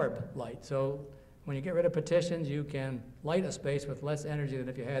absorb light. So when you get rid of partitions, you can light a space with less energy than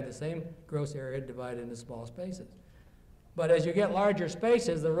if you had the same gross area divided into small spaces. But as you get larger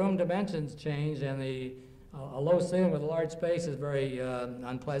spaces, the room dimensions change, and a low ceiling with a large space is very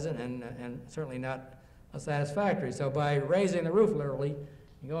unpleasant and certainly not satisfactory. So by raising the roof literally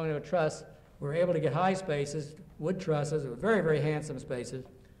and going to a truss, we're able to get high spaces, wood trusses, with very, very handsome spaces.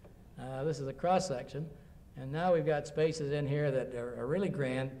 This is a cross section. And now we've got spaces in here that are really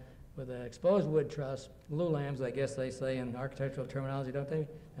grand with an exposed wood truss, lulams, I guess they say in architectural terminology, don't they?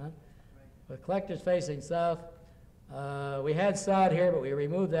 Huh? With collectors facing south. We had sod here, but we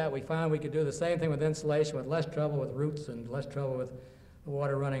removed that. We found we could do the same thing with insulation with less trouble with roots and less trouble with the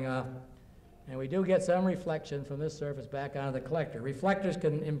water running off. And we do get some reflection from this surface back onto the collector. Reflectors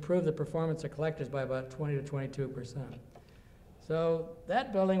can improve the performance of collectors by about 20 to 22%. So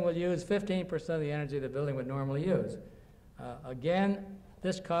that building will use 15% of the energy the building would normally use. Again,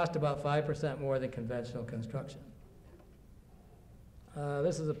 this cost about 5% more than conventional construction.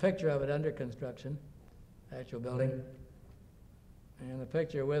 This is a picture of it under construction, actual building, and a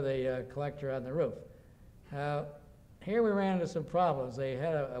picture with a collector on the roof. Now, here we ran into some problems. They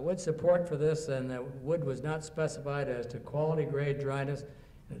had a wood support for this, and the wood was not specified as to quality, grade, dryness,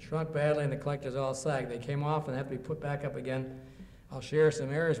 and it shrunk badly, and the collectors all sagged. They came off and have to be put back up again. I'll share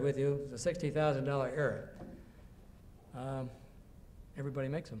some errors with you. It's a $60,000 error. Everybody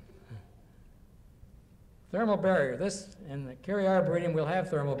makes them. Thermal barrier. This, in the Curie Arboretum, we'll have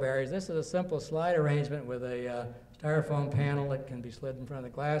thermal barriers. This is a simple slide arrangement with a styrofoam panel that can be slid in front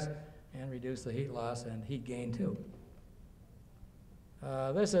of the glass and reduce the heat loss and heat gain too.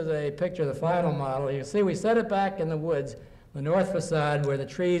 This is a picture of the final model. You can see we set it back in the woods, the north facade where the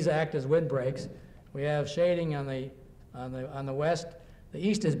trees act as windbreaks. We have shading on the west. The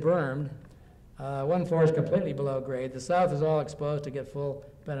east is bermed. One floor is completely below grade. The south is all exposed to get full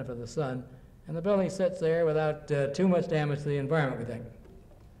benefit of the sun. And the building sits there without too much damage to the environment, we think.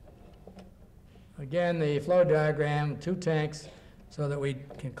 Again, the flow diagram, 2 tanks, so that we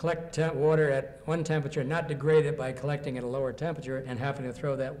can collect water at one temperature, not degrade it by collecting at a lower temperature and having to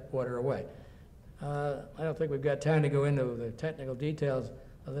throw that water away. I don't think we've got time to go into the technical details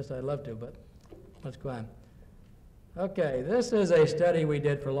of this. I'd love to, but let's go on. Okay, this is a study we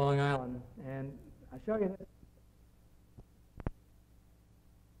did for Long Island, and I'll show you this.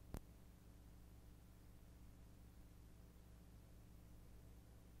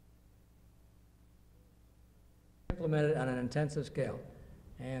 implemented on an intensive scale.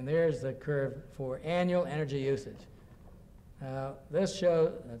 And there's the curve for annual energy usage. Now, this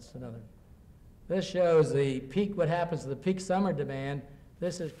shows, that's another. This shows the peak, what happens to the peak summer demand.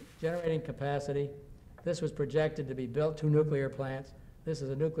 This is generating capacity. This was projected to be built, 2 nuclear plants. This is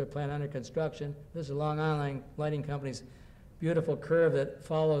a nuclear plant under construction. This is Long Island Lighting Company's beautiful curve that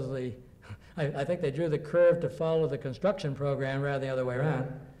follows the, I think they drew the curve to follow the construction program rather than the other way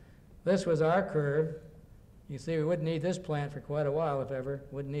around. This was our curve. You see, we wouldn't need this plant for quite a while, if ever.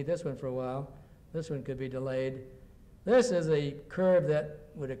 Wouldn't need this one for a while. This one could be delayed. This is a curve that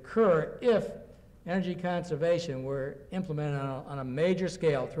would occur if energy conservation were implemented on a major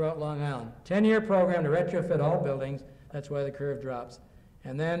scale throughout Long Island. 10-year program to retrofit all buildings. That's why the curve drops.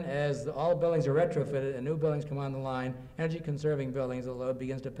 And then as all buildings are retrofitted and new buildings come on the line, energy-conserving buildings, the load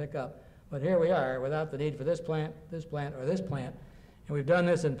begins to pick up. But here we are without the need for this plant, or this plant. And we've done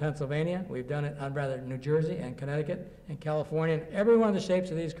this in Pennsylvania. We've done it on New Jersey and Connecticut and California. And every one of the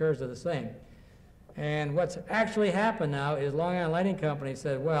shapes of these curves are the same. And what's actually happened now is Long Island Lighting Company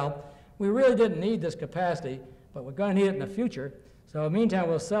said, well, we really didn't need this capacity, but we're going to need it in the future. So in the meantime,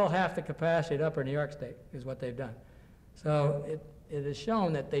 we'll sell half the capacity to Upper New York State, is what they've done. So it is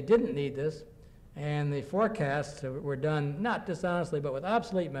shown that they didn't need this, and the forecasts were done not dishonestly, but with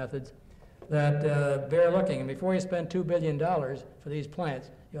obsolete methods that bear looking. And before you spend $2 billion for these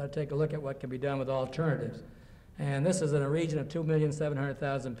plants, you ought to take a look at what can be done with alternatives. And this is in a region of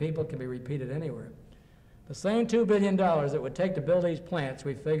 2,700,000 people, can be repeated anywhere. The same $2 billion it would take to build these plants,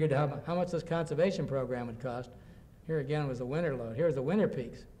 we figured how much this conservation program would cost. Here again was the winter load. Here's the winter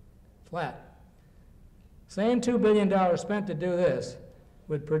peaks, flat. Same $2 billion spent to do this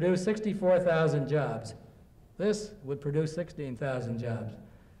would produce 64,000 jobs. This would produce 16,000 jobs.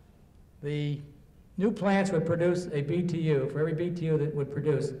 The new plants would produce a BTU. For every BTU that would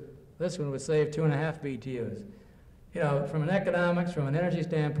produce, this one would save 2.5 BTUs. You know, from an economics, from an energy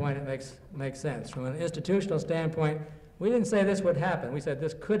standpoint, it makes sense. From an institutional standpoint, we didn't say this would happen. We said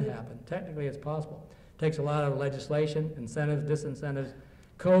this could happen. Technically, it's possible. It takes a lot of legislation, incentives, disincentives,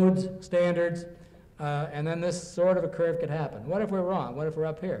 codes, standards, and then this sort of a curve could happen. What if we're wrong? What if we're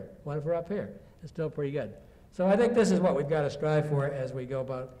up here? What if we're up here? It's still pretty good. So I think this is what we've got to strive for as we go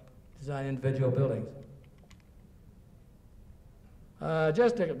about designing individual buildings.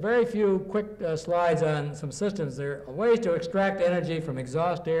 Just a very few quick slides on some systems. There are ways to extract energy from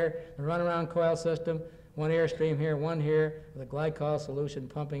exhaust air, the runaround coil system, one airstream here, one here, with a glycol solution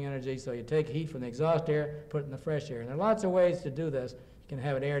pumping energy. So you take heat from the exhaust air, put it in the fresh air. And there are lots of ways to do this. You can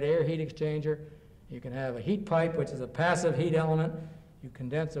have an air-to-air heat exchanger. You can have a heat pipe, which is a passive heat element. You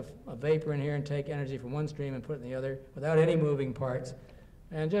condense a vapor in here and take energy from one stream and put it in the other without any moving parts.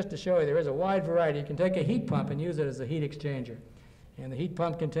 And just to show you, there is a wide variety. You can take a heat pump and use it as a heat exchanger. And the heat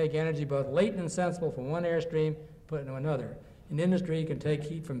pump can take energy both latent and sensible from one airstream, put it into another. In industry, you can take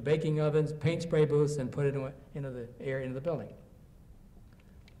heat from baking ovens, paint spray booths, and put it into the air into the building.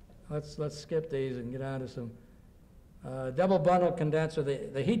 Let's skip these and get on to some double bundle condenser.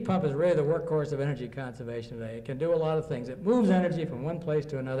 The heat pump is really the workhorse of energy conservation today. It can do a lot of things. It moves energy from one place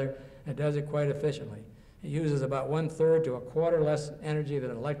to another and does it quite efficiently. It uses about 1/3 to 1/4 less energy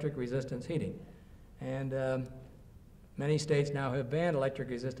than electric resistance heating. And many states now have banned electric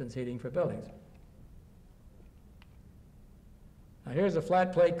resistance heating for buildings. Now here's a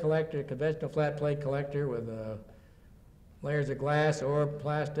flat plate collector, conventional flat plate collector with layers of glass or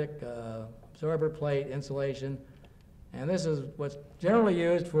plastic, absorber plate, insulation. And this is what's generally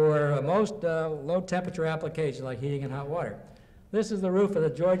used for most low temperature applications like heating and hot water. This is the roof of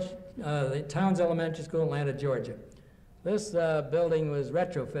the Towns Elementary School in Atlanta, Georgia. This building was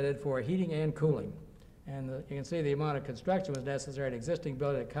retrofitted for heating and cooling. And you can see the amount of construction was necessary in an existing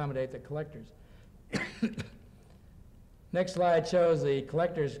building to accommodate the collectors. Next slide shows the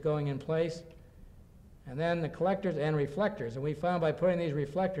collectors going in place, and then the collectors and reflectors. And we found by putting these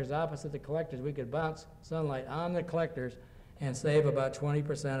reflectors opposite the collectors, we could bounce sunlight on the collectors and save about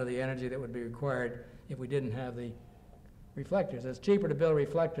 20% of the energy that would be required if we didn't have the reflectors. It's cheaper to build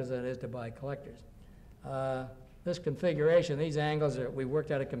reflectors than it is to buy collectors. This configuration, these angles, we worked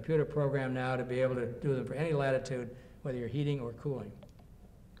out a computer program now to be able to do them for any latitude, whether you're heating or cooling.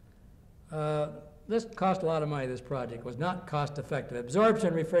 This cost a lot of money, this project. It was not cost effective.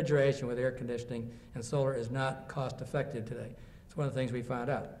 Absorption refrigeration with air conditioning and solar is not cost effective today. It's one of the things we found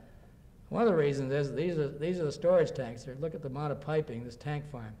out. One of the reasons is these are the storage tanks. Look at the amount of piping, this tank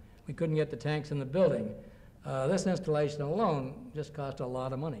farm. We couldn't get the tanks in the building. This installation alone just cost a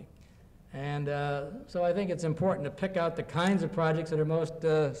lot of money. And so I think it's important to pick out the kinds of projects that are most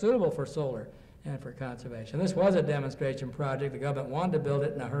suitable for solar and for conservation. This was a demonstration project. The government wanted to build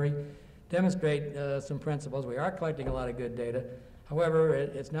it in a hurry. demonstrate some principles. We are collecting a lot of good data. However,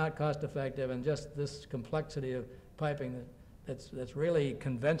 it's not cost effective, and just this complexity of piping that's really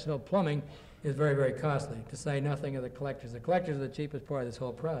conventional plumbing is very, very costly, to say nothing of the collectors. The collectors are the cheapest part of this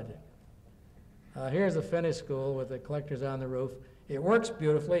whole project. Here's a finished school with the collectors on the roof. It works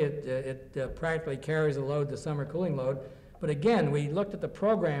beautifully. It practically carries the load, the summer cooling load. But again, we looked at the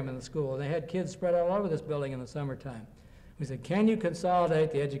program in the school, and they had kids spread all over this building in the summertime. We said, can you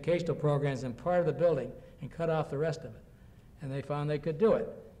consolidate the educational programs in part of the building and cut off the rest of it? And they found they could do it.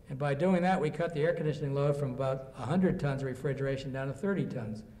 And by doing that, we cut the air conditioning load from about 100 tons of refrigeration down to 30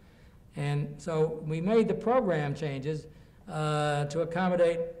 tons. And so we made the program changes to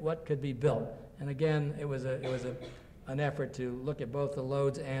accommodate what could be built. And again, it was an effort to look at both the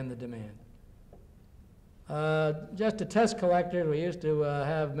loads and the demand. Just to test collectors, we used to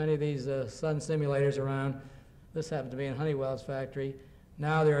have many of these sun simulators around. This happened to be in Honeywell's factory.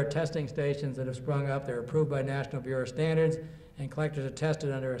 Now there are testing stations that have sprung up. They're approved by National Bureau of Standards, and collectors are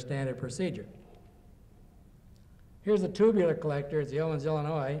tested under a standard procedure. Here's the tubular collector. It's the Owens,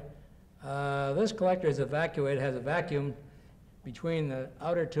 Illinois. This collector is evacuated, has a vacuum between the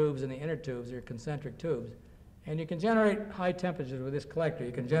outer tubes and the inner tubes. They're concentric tubes. And you can generate high temperatures with this collector.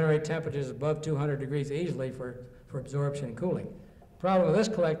 You can generate temperatures above 200 degrees easily for absorption and cooling. The problem with this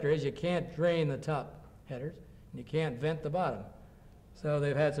collector is you can't drain the top headers, and you can't vent the bottom. So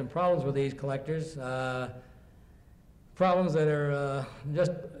they've had some problems with these collectors, problems that are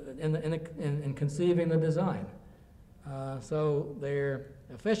just in conceiving the design. So they're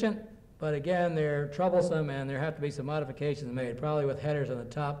efficient, but again, they're troublesome, and there have to be some modifications made, probably with headers on the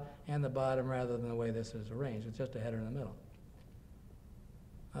top and the bottom rather than the way this is arranged. It's just a header in the middle.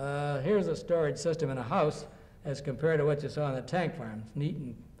 Here's a storage system in a house as compared to what you saw in the tank farm. It's neat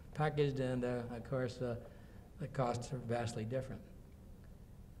and packaged, and of course, the costs are vastly different.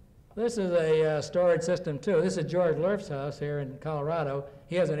 This is a storage system too. This is George Lerf's house here in Colorado.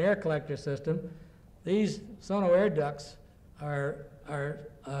 He has an air collector system. These sono air ducts are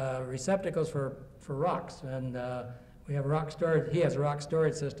receptacles for rocks, and we have rock storage. He has a rock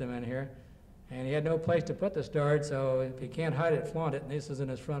storage system in here, and he had no place to put the storage, so if he can't hide it, flaunt it, and this is in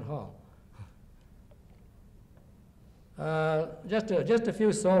his front hall. Just a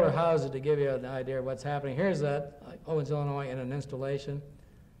few solar houses to give you an idea of what's happening. Here's that Owens, Illinois, in an installation.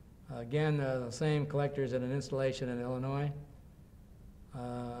 Again, the same collectors in an installation in Illinois.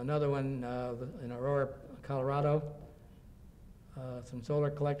 Another one in Aurora, Colorado. Some solar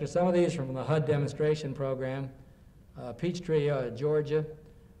collectors. Some of these from the HUD demonstration program. Peachtree, Georgia.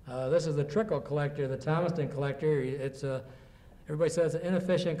 This is the trickle collector, the Thomaston collector. It's everybody says it's an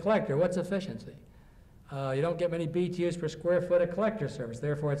inefficient collector. What's efficiency? You don't get many BTUs per square foot of collector surface,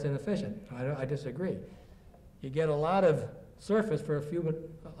 therefore it's inefficient. I disagree. You get a lot of surface for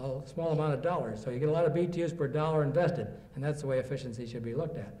a small amount of dollars, so you get a lot of BTUs per dollar invested, and that's the way efficiency should be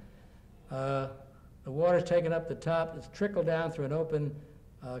looked at. The water's taken up the top, it's trickled down through an open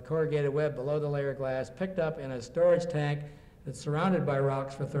corrugated web below the layer of glass, picked up in a storage tank that's surrounded by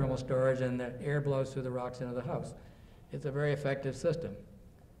rocks for thermal storage, and the air blows through the rocks into the house. It's a very effective system.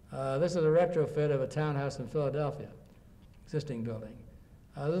 This is a retrofit of a townhouse in Philadelphia, existing building.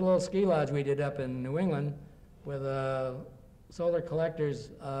 This is a little ski lodge we did up in New England with solar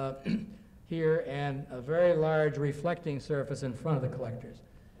collectors here and a very large reflecting surface in front of the collectors.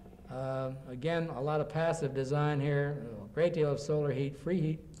 Again, a lot of passive design here, a great deal of solar heat, free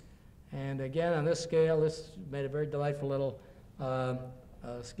heat. And again, on this scale, this made a very delightful little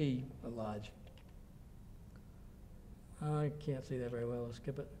ski lodge. I can't see that very well, I'll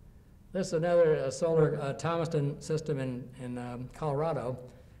skip it. This is another solar Thomaston system in Colorado,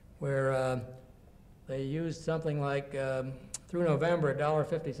 where they used something like, through November,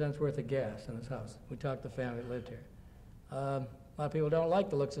 $1.50 worth of gas in this house. We talked to the family that lived here. A lot of people don't like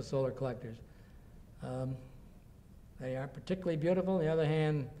the looks of solar collectors. They aren't particularly beautiful. On the other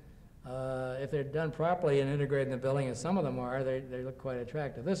hand, if they're done properly and integrated in the building, and some of them are, they look quite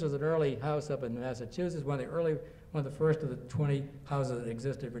attractive. This was an early house up in Massachusetts, one of the first of the 20 houses that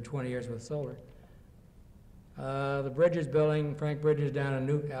existed for 20 years with solar. The Bridges building, Frank Bridges down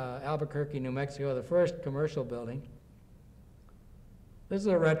in Albuquerque, New Mexico, the first commercial building. This is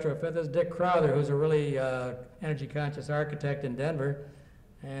a retrofit. This is Dick Crowther, who's a really energy-conscious architect in Denver.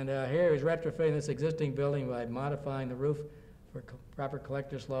 And here he's retrofitting this existing building by modifying the roof for proper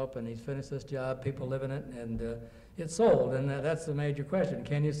collector slope, and he's finished this job. People live in it, and it's sold, and that's the major question.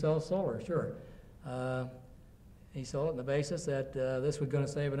 Can you sell solar? Sure. He sold it on the basis that this was going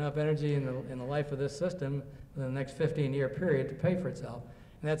to save enough energy in the life of this system in the next 15-year period to pay for itself.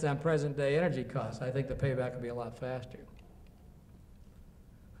 And that's on present-day energy costs. I think the payback will be a lot faster.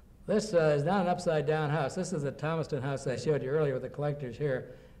 This is not an upside-down house. This is the Thomaston house I showed you earlier with the collectors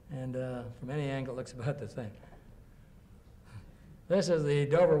here, and from any angle it looks about the same. This is the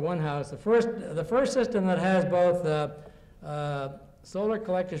Dover 1 house. The first system that has both solar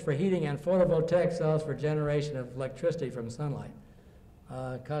collectors for heating and photovoltaic cells for generation of electricity from sunlight.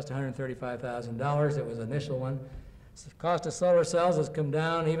 It cost $135,000. It was the initial one. The cost of solar cells has come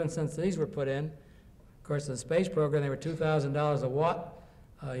down even since these were put in. Of course, in the space program, they were $2,000 a watt.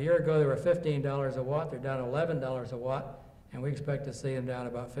 A year ago, they were $15 a watt. They're down to $11 a watt, and we expect to see them down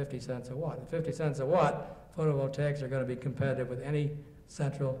about 50 cents a watt. At 50 cents a watt, photovoltaics are going to be competitive with any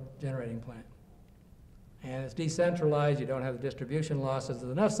central generating plant. And it's decentralized. You don't have the distribution losses.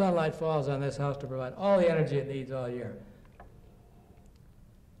 Enough sunlight falls on this house to provide all the energy it needs all year.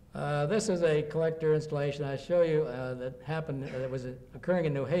 This is a collector installation I show you that was occurring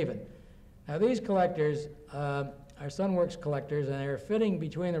in New Haven. Now these collectors are Sunworks collectors, and they're fitting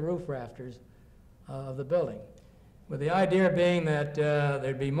between the roof rafters of the building, with the idea being that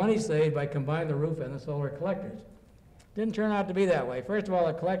there'd be money saved by combining the roof and the solar collectors. Didn't turn out to be that way. First of all,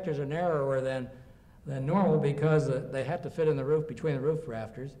 the collectors are narrower than normal because they had to fit in the roof between the roof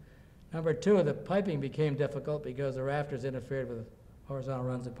rafters. Number two, the piping became difficult because the rafters interfered with horizontal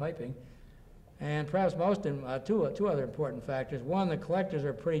runs of piping. And perhaps two other important factors. One, the collectors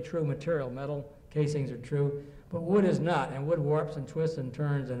are pretty true material. Metal casings are true, but wood is not, and wood warps and twists and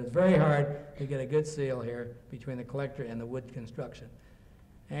turns, and it's very hard to get a good seal here between the collector and the wood construction.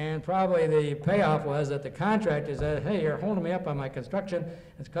 And probably the payoff was that the contractor said, hey, you're holding me up on my construction.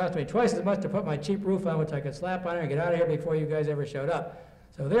 It's costing me twice as much to put my cheap roof on, which I could slap on here and get out of here before you guys ever showed up.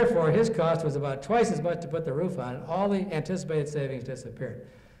 So therefore, his cost was about twice as much to put the roof on, and all the anticipated savings disappeared.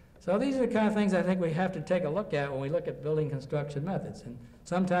 So these are the kind of things I think we have to take a look at when we look at building construction methods. And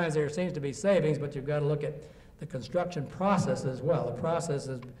sometimes there seems to be savings, but you've got to look at the construction process as well. The process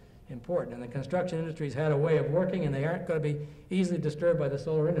is important, and the construction industry's had a way of working, and they aren't going to be easily disturbed by the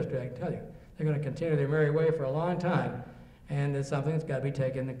solar industry, I can tell you. They're going to continue their merry way for a long time, and it's something that's got to be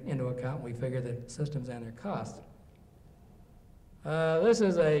taken into account when we figure the systems and their costs. This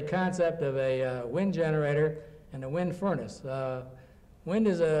is a concept of a wind generator and a wind furnace. Wind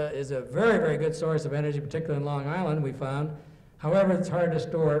is a very, very good source of energy, particularly in Long Island, we found. However, it's hard to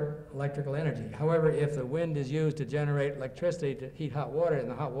store electrical energy. However, if the wind is used to generate electricity to heat hot water, and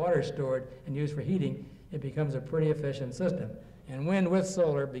the hot water is stored and used for heating, it becomes a pretty efficient system. And wind with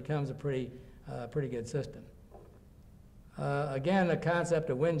solar becomes a pretty good system. Again, the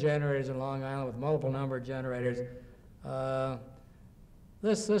concept of wind generators in Long Island with multiple number of generators.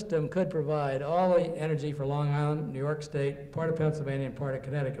 This system could provide all the energy for Long Island, New York State, part of Pennsylvania, and part of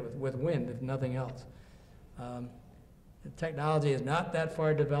Connecticut with wind, if nothing else. The technology is not that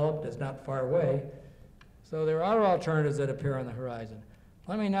far developed, it's not far away, so there are alternatives that appear on the horizon.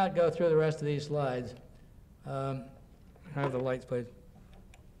 Let me not go through the rest of these slides. Have the lights, please.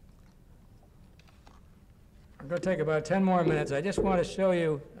 I'm going to take about 10 more minutes. I just want to show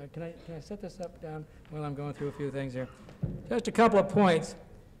you, can I set this up down while I'm going through a few things here? Just a couple of points.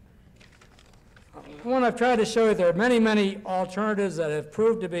 One, I've tried to show you there are many, many alternatives that have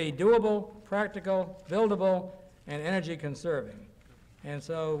proved to be doable, practical, buildable, and energy conserving. And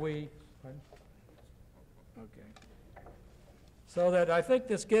so so that I think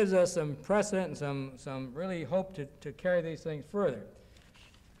this gives us some precedent and some really hope to carry these things further.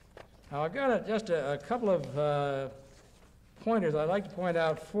 Now I've got just a couple of pointers I'd like to point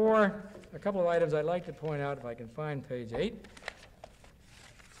out a couple of items I'd like to point out if I can find page 8.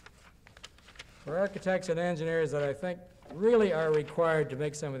 For architects and engineers that I think really are required to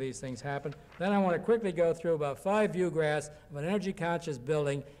make some of these things happen. Then I want to quickly go through about 5 view graphs of an energy-conscious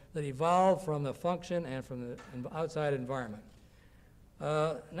building that evolved from the function and from the outside environment.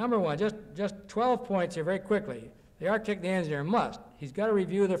 Number one, just 12 points here very quickly. The architect and the engineer must. He's got to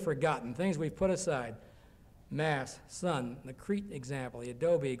review the forgotten, things we've put aside. Mass, sun, the Crete example, the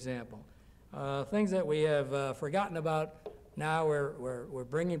Adobe example. Things that we have forgotten about, now we're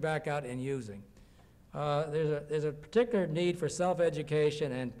bringing back out and using. There's a particular need for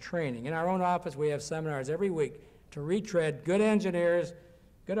self-education and training. In our own office, we have seminars every week to retread good engineers,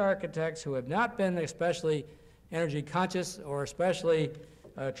 good architects who have not been especially energy conscious or especially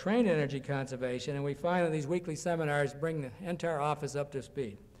trained in energy conservation, and we find that these weekly seminars bring the entire office up to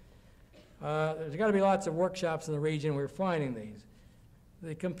speed. There's got to be lots of workshops in the region. We're finding these.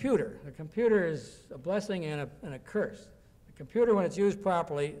 The computer is a blessing and a curse. The computer, when it's used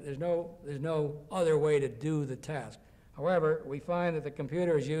properly, there's no other way to do the task. However, we find that the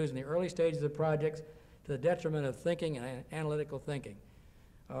computer is used in the early stages of projects to the detriment of thinking and analytical thinking.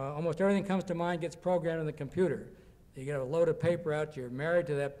 Almost everything comes to mind gets programmed in the computer. You get a load of paper out, you're married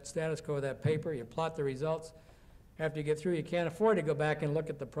to that status quo of that paper, you plot the results. After you get through, you can't afford to go back and look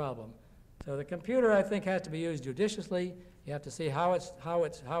at the problem. So the computer, I think, has to be used judiciously. You have to see how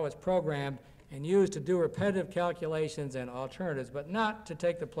it's programmed and used to do repetitive calculations and alternatives, but not to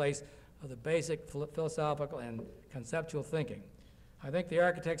take the place of the basic philosophical and conceptual thinking. I think the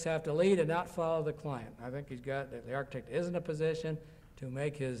architects have to lead and not follow the client. I think the architect is in a position to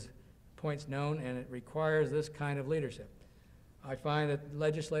make his points known, and it requires this kind of leadership. I find that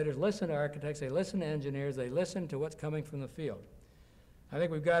legislators listen to architects, they listen to engineers, they listen to what's coming from the field. I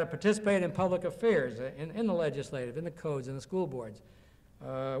think we've got to participate in public affairs, in the legislative, in the codes, in the school boards.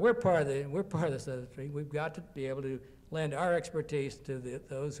 We're part of this industry. We've got to be able to lend our expertise to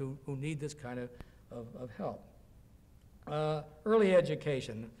those who need this kind of help. Early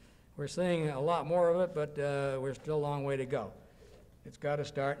education. We're seeing a lot more of it, but we're still a long way to go. It's got to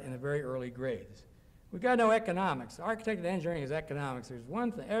start in the very early grades. We've got to know economics. Architecture and engineering is economics. There's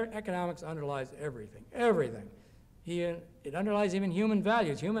one thing, economics underlies everything, everything. It underlies even human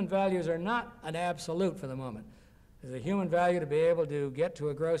values. Human values are not an absolute for the moment. There's a human value to be able to get to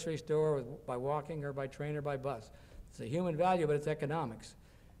a grocery store by walking or by train or by bus. It's a human value, but it's economics.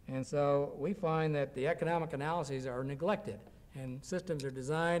 And so we find that the economic analyses are neglected, and systems are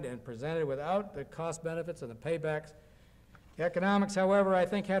designed and presented without the cost benefits and the paybacks. Economics, however, I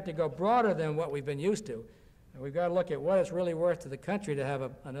think have to go broader than what we've been used to. And we've got to look at what it's really worth to the country to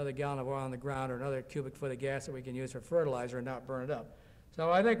have another gallon of oil on the ground or another cubic foot of gas that we can use for fertilizer and not burn it up.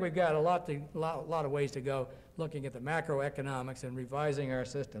 So I think we've got a lot of ways to go looking at the macroeconomics and revising our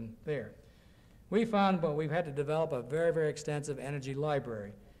system there. We found we've had to develop a very, very extensive energy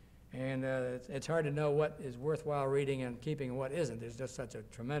library. And it's hard to know what is worthwhile reading and keeping and what isn't. There's just such a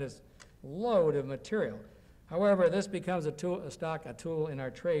tremendous load of material. However, this becomes a tool in our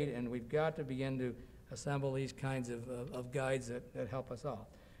trade, and we've got to begin to assemble these kinds of guides that help us all.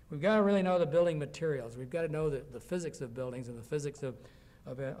 We've got to really know the building materials. We've got to know the physics of buildings and the physics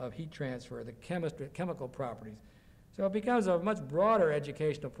of heat transfer, the chemical properties. So it becomes a much broader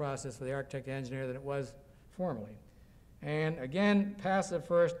educational process for the architect and engineer than it was formerly. And again, passive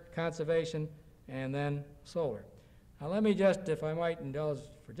first, conservation, and then solar. Now let me just, if I might indulge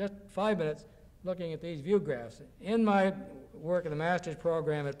for just 5 minutes, looking at these view graphs. In my work in the master's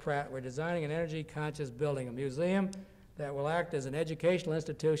program at Pratt, we're designing an energy-conscious building, a museum that will act as an educational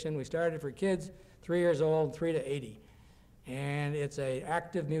institution. We started for kids 3 years old, 3 to 80. And it's an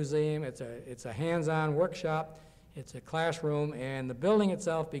active museum, it's a hands-on workshop, it's a classroom, and the building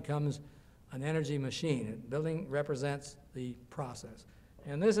itself becomes an energy machine. The building represents the process.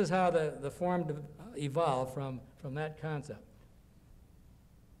 And this is how the form evolved from that concept.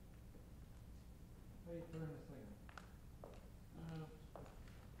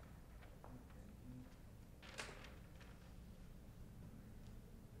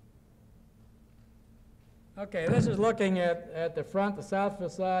 Okay, this is looking at the front, the south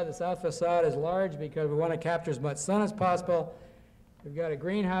facade. The south facade is large because we want to capture as much sun as possible. We've got a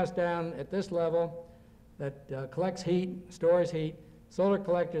greenhouse down at this level that collects heat, stores heat, solar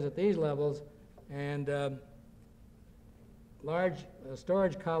collectors at these levels, and large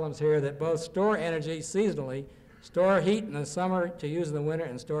storage columns here that both store energy seasonally, store heat in the summer to use in the winter,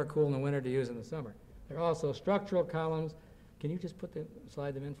 and store cool in the winter to use in the summer. There are also structural columns. Can you just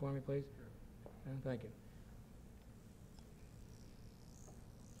slide them in for me, please? Thank you.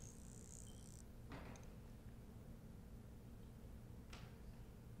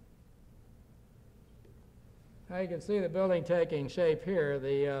 Now you can see the building taking shape here.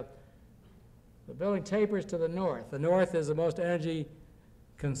 The building tapers to the north. The north is the most energy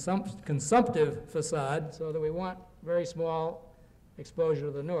consumptive facade, so that we want very small exposure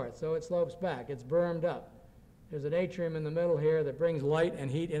to the north. So it slopes back. It's bermed up. There's an atrium in the middle here that brings light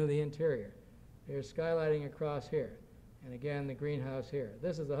and heat into the interior. There's skylighting across here. And again, the greenhouse here.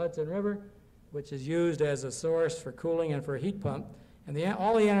 This is the Hudson River, which is used as a source for cooling and for a heat pump. And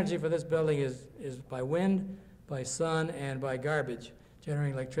all the energy for this building is by wind, by sun, and by garbage,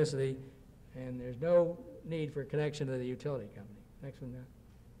 generating electricity, and there's no need for connection to the utility company. Next one now.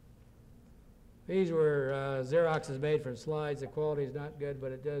 These were Xeroxes made from slides. The quality is not good,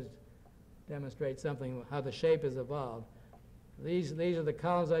 but it does demonstrate something, how the shape has evolved. These are the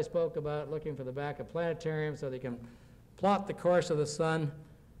columns I spoke about, looking for the back of planetariums so they can plot the course of the sun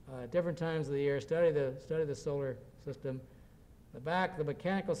at different times of the year, study the solar system. The back, the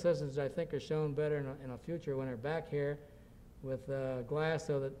mechanical systems, I think, are shown better in a future when they're back here with glass,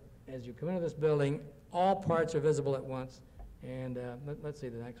 so that as you come into this building, all parts are visible at once. And let's see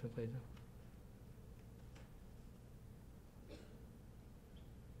the next one, please.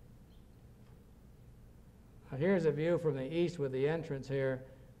 Here's a view from the east with the entrance here,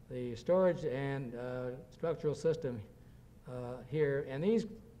 the storage and structural system here. And these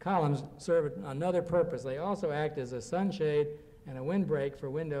columns serve another purpose. They also act as a sunshade and a windbreak for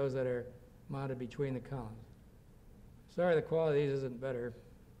windows that are mounted between the columns. Sorry the quality of these isn't better.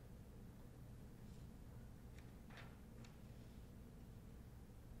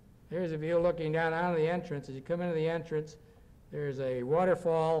 Here's a view looking down out of the entrance. As you come into the entrance, there's a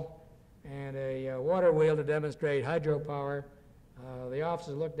waterfall and a water wheel to demonstrate hydropower. The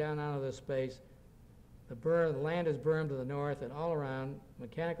offices look down out of this space. The land is bermed to the north and all around,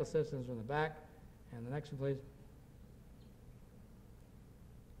 mechanical systems from the back. And the next one, please.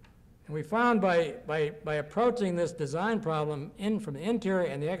 And we found by approaching this design problem from the interior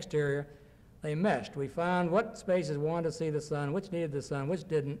and the exterior, they meshed. We found what spaces wanted to see the sun, which needed the sun, which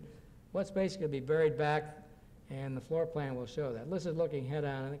didn't, what space could be buried back, and the floor plan will show that. This is looking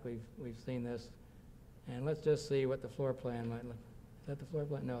head-on. I think we've seen this. And let's just see what the floor plan might look. Is that the floor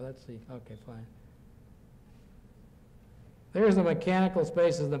plan? No, that's the, okay, fine. There's the mechanical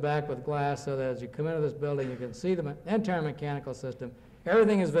spaces in the back with glass so that as you come into this building, you can see the entire mechanical system.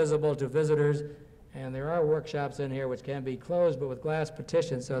 Everything is visible to visitors, and there are workshops in here which can be closed but with glass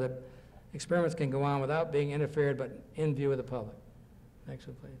partitions so that experiments can go on without being interfered but in view of the public. Next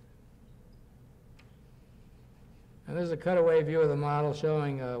one, please. And this is a cutaway view of the model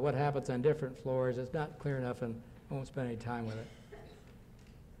showing what happens on different floors. It's not clear enough and I won't spend any time with it.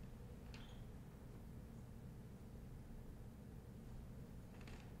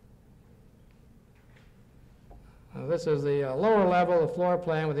 This is the lower level, the floor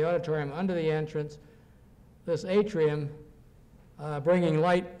plan with the auditorium under the entrance. This atrium bringing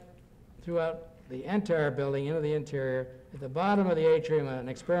light throughout the entire building into the interior. At the bottom of the atrium, an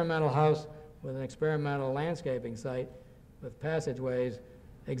experimental house with an experimental landscaping site with passageways.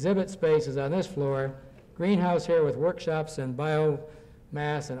 Exhibit spaces on this floor. Greenhouse here with workshops and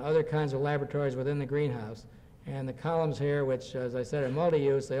biomass and other kinds of laboratories within the greenhouse. And the columns here, which, as I said, are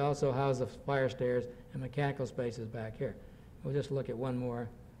multi-use, they also house the fire stairs and mechanical spaces back here. We'll just look at one more.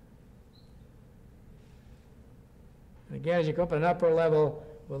 And again, as you go up an upper level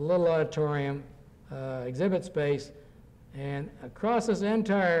with a little auditorium, exhibit space, and across this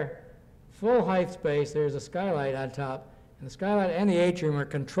entire full height space, there's a skylight on top. And the skylight and the atrium are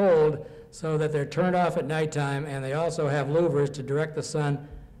controlled so that they're turned off at nighttime, and they also have louvers to direct the sun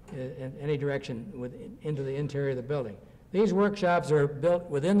in any direction into the interior of the building. These workshops are built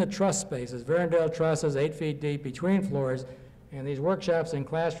within the truss spaces, Verandale trusses 8 feet deep between floors, and these workshops and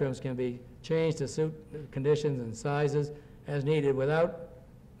classrooms can be changed to suit conditions and sizes as needed without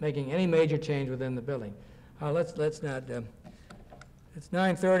making any major change within the building. Let's not, it's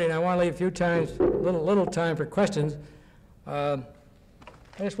 9:30 and I want to leave a little time for questions. I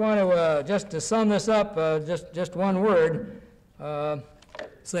just want to, just to sum this up, just one word,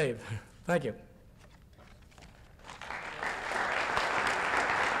 save. Thank you.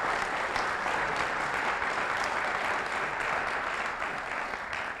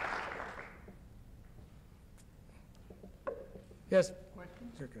 Yes?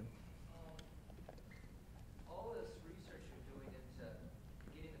 Questions? All this research you're doing into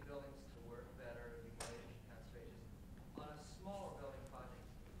getting the buildings to work better, the energy conservation, on a smaller building project,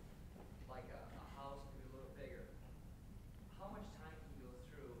 like a house to be a little bigger, how much time can you go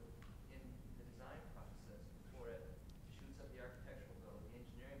through in the design process before it shoots up the architectural bill, the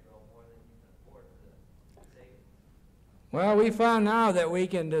engineering bill, more than you can afford for the savings? Well, we found now that we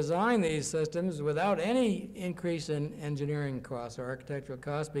can design these systems without any increase in engineering costs or architectural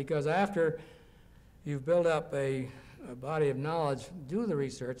costs, because after you've built up a body of knowledge, do the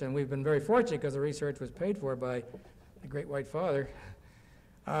research, and we've been very fortunate because the research was paid for by the Great White Father,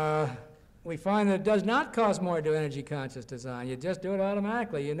 we find that it does not cost more to do energy conscious design. You just do it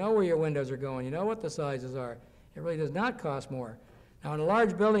automatically. You know where your windows are going. You know what the sizes are. It really does not cost more. Now, in a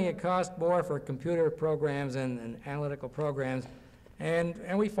large building, it costs more for computer programs and analytical programs, and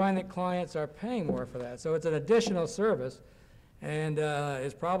we find that clients are paying more for that. So it's an additional service, and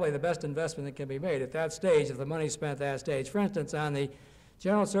it's probably the best investment that can be made at that stage, if the money's spent at that stage. For instance, on the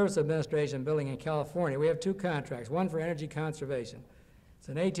General Service Administration building in California, we have 2 contracts, one for energy conservation. It's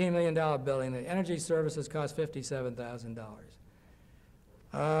an $18 million building. The energy services cost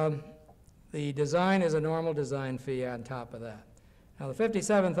 $57,000. The design is a normal design fee on top of that. Now, the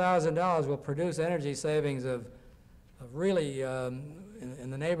 $57,000 will produce energy savings of really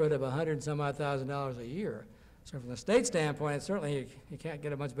in the neighborhood of $100,000 a year. So from the state standpoint, certainly you can't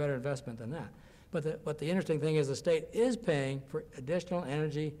get a much better investment than that. But the interesting thing is the state is paying for additional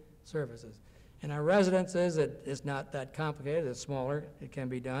energy services. In our residences, it's not that complicated. It's smaller. It can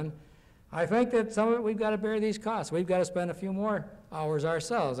be done. I think that some of it, we've got to bear these costs. We've got to spend a few more hours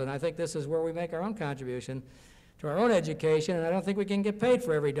ourselves, and I think this is where we make our own contribution to our own education, and I don't think we can get paid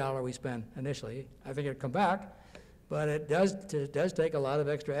for every dollar we spend initially. I think it'll come back, but it does take a lot of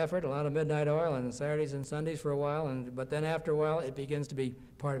extra effort, a lot of midnight oil, and Saturdays and Sundays for a while, but then after a while, it begins to be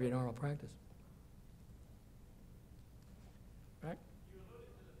part of your normal practice. Right? You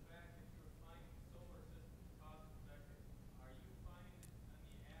alluded to the fact that you were finding solar systems cost effective. Are you finding that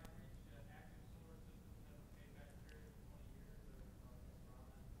on the average active solar systems have a payback period of 20 years or around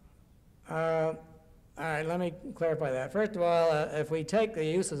that time? All right, let me clarify that. First of all, if we take the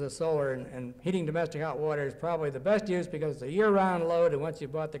uses of solar and heating domestic hot water is probably the best use because it's a year-round load, and once you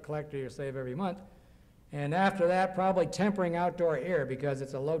bought the collector, you save every month. And after that, probably tempering outdoor air because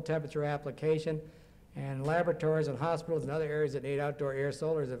it's a low-temperature application, and laboratories and hospitals and other areas that need outdoor air,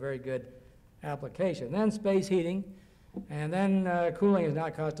 solar is a very good application. Then space heating, and then cooling is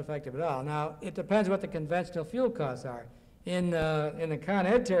not cost-effective at all. Now, it depends what the conventional fuel costs are. In the Con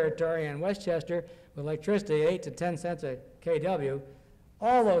Ed territory in Westchester, with electricity 8 to 10 cents a kW,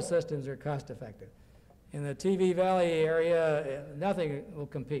 all those systems are cost-effective. In the TV Valley area, nothing will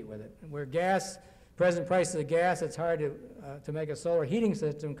compete with it. Where gas, present prices of gas, it's hard to make a solar heating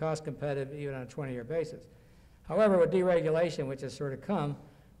system cost competitive even on a 20-year basis. However, with deregulation, which has sort of come,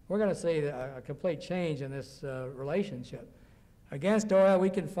 we're going to see a complete change in this relationship. Against oil, we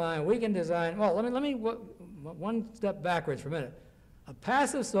can design, well, let me one step backwards for a minute. A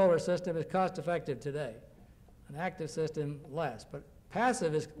passive solar system is cost-effective today. An active system, less. But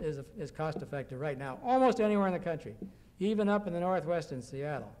passive is cost-effective right now, almost anywhere in the country, even up in the Northwest in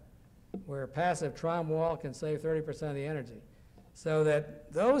Seattle, where a passive trom wall can save 30% of the energy. So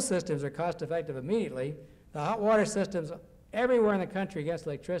that those systems are cost-effective immediately. The hot water systems everywhere in the country against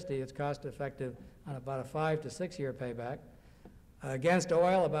electricity is cost-effective on about a 5 to 6 year payback. Against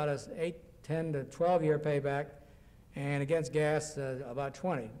oil, about a 8, 10 to 12 year payback, and against gas, about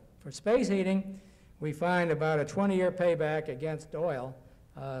 20. For space heating, we find about a 20-year payback against oil.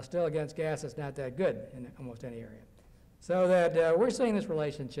 Still against gas, it's not that good in almost any area. So that we're seeing this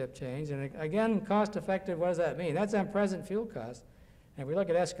relationship change, and again, cost-effective, what does that mean? That's on present fuel costs. And if we look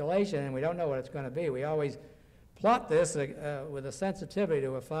at escalation and we don't know what it's going to be, we always plot this with a sensitivity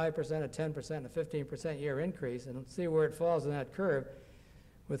to a 5%, a 10%, and a 15% year increase, and see where it falls in that curve.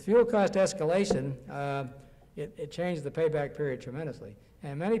 With fuel cost escalation, it changed the payback period tremendously.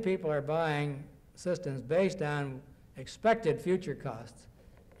 And many people are buying systems based on expected future costs.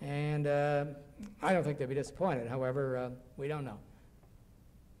 And I don't think they'd be disappointed. However, we don't know.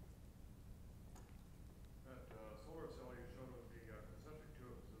 That solar cell you showed with the concentric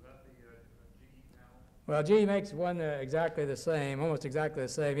tubes, is that the GE panel? Well, GE makes one exactly the same, almost exactly the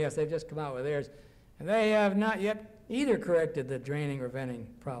same. Yes, they've just come out with theirs. And they have not yet either corrected the draining or venting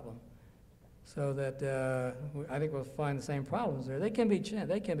problem. So that I think we'll find the same problems there. They can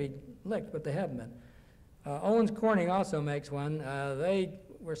be licked, but they haven't been. Owens Corning also makes one. They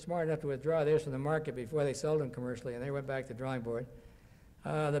were smart enough to withdraw theirs from the market before they sold them commercially, and they went back to the drawing board.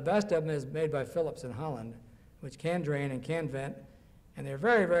 The best of them is made by Philips in Holland, which can drain and can vent, and they're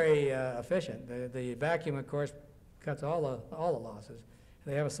very, very efficient. The vacuum, of course, cuts all the losses.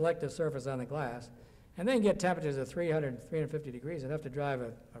 They have a selective surface on the glass. And then get temperatures of 300, 350 degrees, enough to drive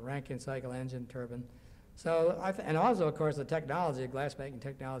a Rankine cycle engine turbine. So, and also, of course, the technology, glass-making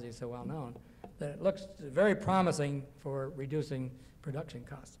technology is so well known that it looks very promising for reducing production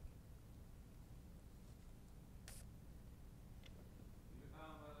costs. You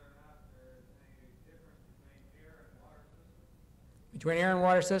found whether or not there is any difference between air and water systems? Between air and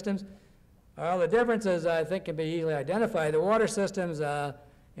water systems? Well, the differences, I think, can be easily identified. The water systems,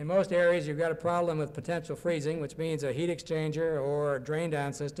 in most areas, you've got a problem with potential freezing, which means a heat exchanger or a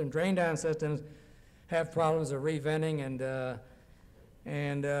drain-down system. Drain-down systems have problems of reventing, and the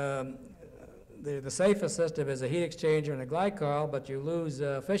safest system is a heat exchanger and a glycol, but you lose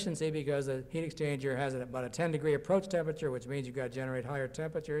efficiency because the heat exchanger has about a 10-degree approach temperature, which means you've got to generate higher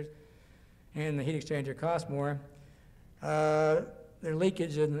temperatures, and the heat exchanger costs more. There's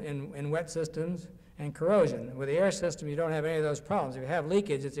leakage in wet systems, and corrosion. With the air system, you don't have any of those problems. If you have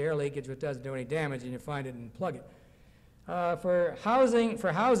leakage, it's air leakage, which doesn't do any damage, and you find it and plug it. For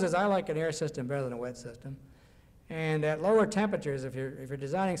houses, I like an air system better than a wet system. And at lower temperatures, if you're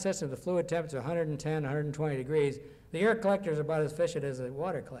designing systems with fluid temperature 110, 120 degrees, the air collectors are about as efficient as a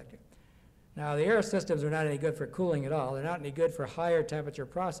water collector. Now, the air systems are not any good for cooling at all. They're not any good for higher temperature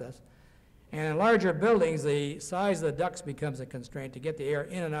process. And in larger buildings, the size of the ducts becomes a constraint to get the air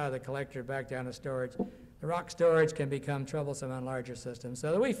in and out of the collector back down to storage. The rock storage can become troublesome on larger systems.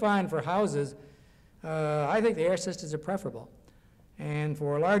 So that we find for houses, I think the air systems are preferable. And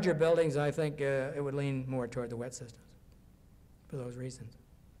for larger buildings, I think it would lean more toward the wet systems for those reasons.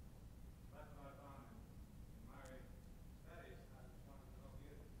 That's what I found in my studies. I just wanted to know if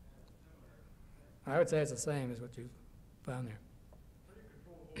you had similar. I would say it's the same as what you found there.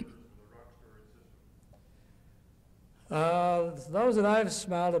 Those that I've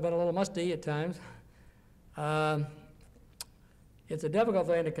smelled have been a little musty at times. It's a difficult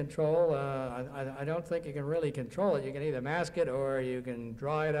thing to control. I don't think you can really control it. You can either mask it or you can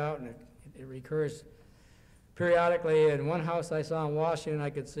draw it out, and it recurs periodically. In one house I saw in Washington, I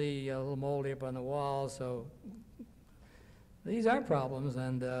could see a little moldy up on the walls. So these are problems,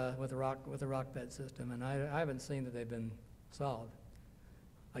 and with the rock bed system, and I haven't seen that they've been solved.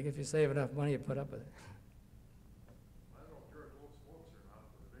 Like if you save enough money, you put up with it. I don't know if Jared Wolf smokes or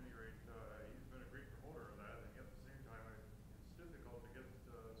not, but at any rate, he's been a great promoter of that, and yet at the same time, it's difficult to get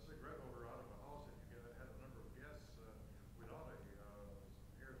cigarette odor out of a house if you have a number of guests without a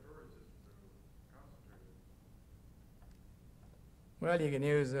air storage system to concentrate it. Well, you can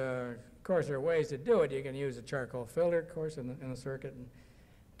use, of course, there are ways to do it. You can use a charcoal filter, of course, in the circuit and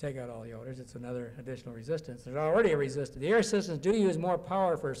take out all the odors. It's another additional resistance. There's already a resistance. The air systems do use more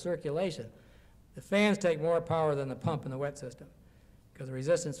power for circulation. The fans take more power than the pump in the wet system because the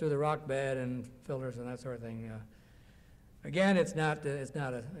resistance through the rock bed and filters and that sort of thing. Again, it's not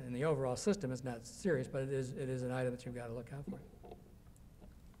in the overall system, it's not serious, but it is an item that you've got to look out for.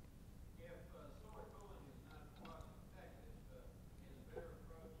 If solar cooling is not cost effective, is a better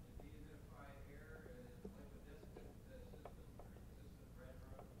approach to dehumidify air in liquid desiccant systems or existing red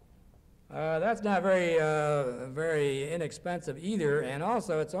rooms? That's not very inexpensive either, and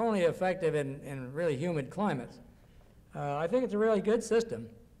also it's only effective in really humid climates. I think it's a really good system,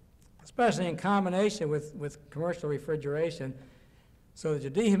 especially in combination with commercial refrigeration, so that you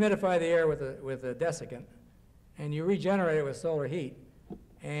dehumidify the air with a desiccant, and you regenerate it with solar heat,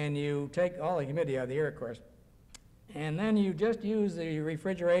 and you take all the humidity out of the air, of course, and then you just use the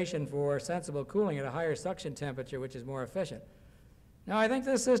refrigeration for sensible cooling at a higher suction temperature, which is more efficient. Now, I think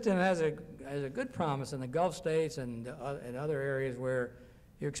this system has a good promise in the Gulf states and in other areas where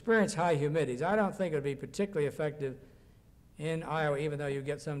you experience high humidities. I don't think it would be particularly effective in Iowa, even though you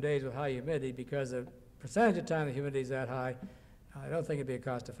get some days with high humidity, because the percentage of time the humidity is that high, I don't think it'd be a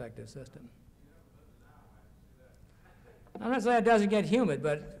cost-effective system. I'm not saying it doesn't get humid,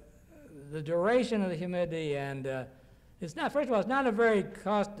 but the duration of the humidity and it's not, first of all, it's not a very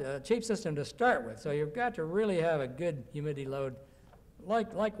cheap system to start with, so you've got to really have a good humidity load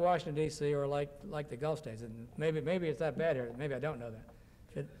like Washington, D.C., or like the Gulf states. And maybe it's that bad here. Maybe I don't know that.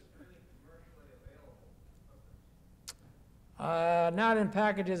 Not in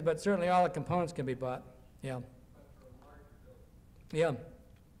packages, but certainly all the components can be bought. Yeah. Yeah.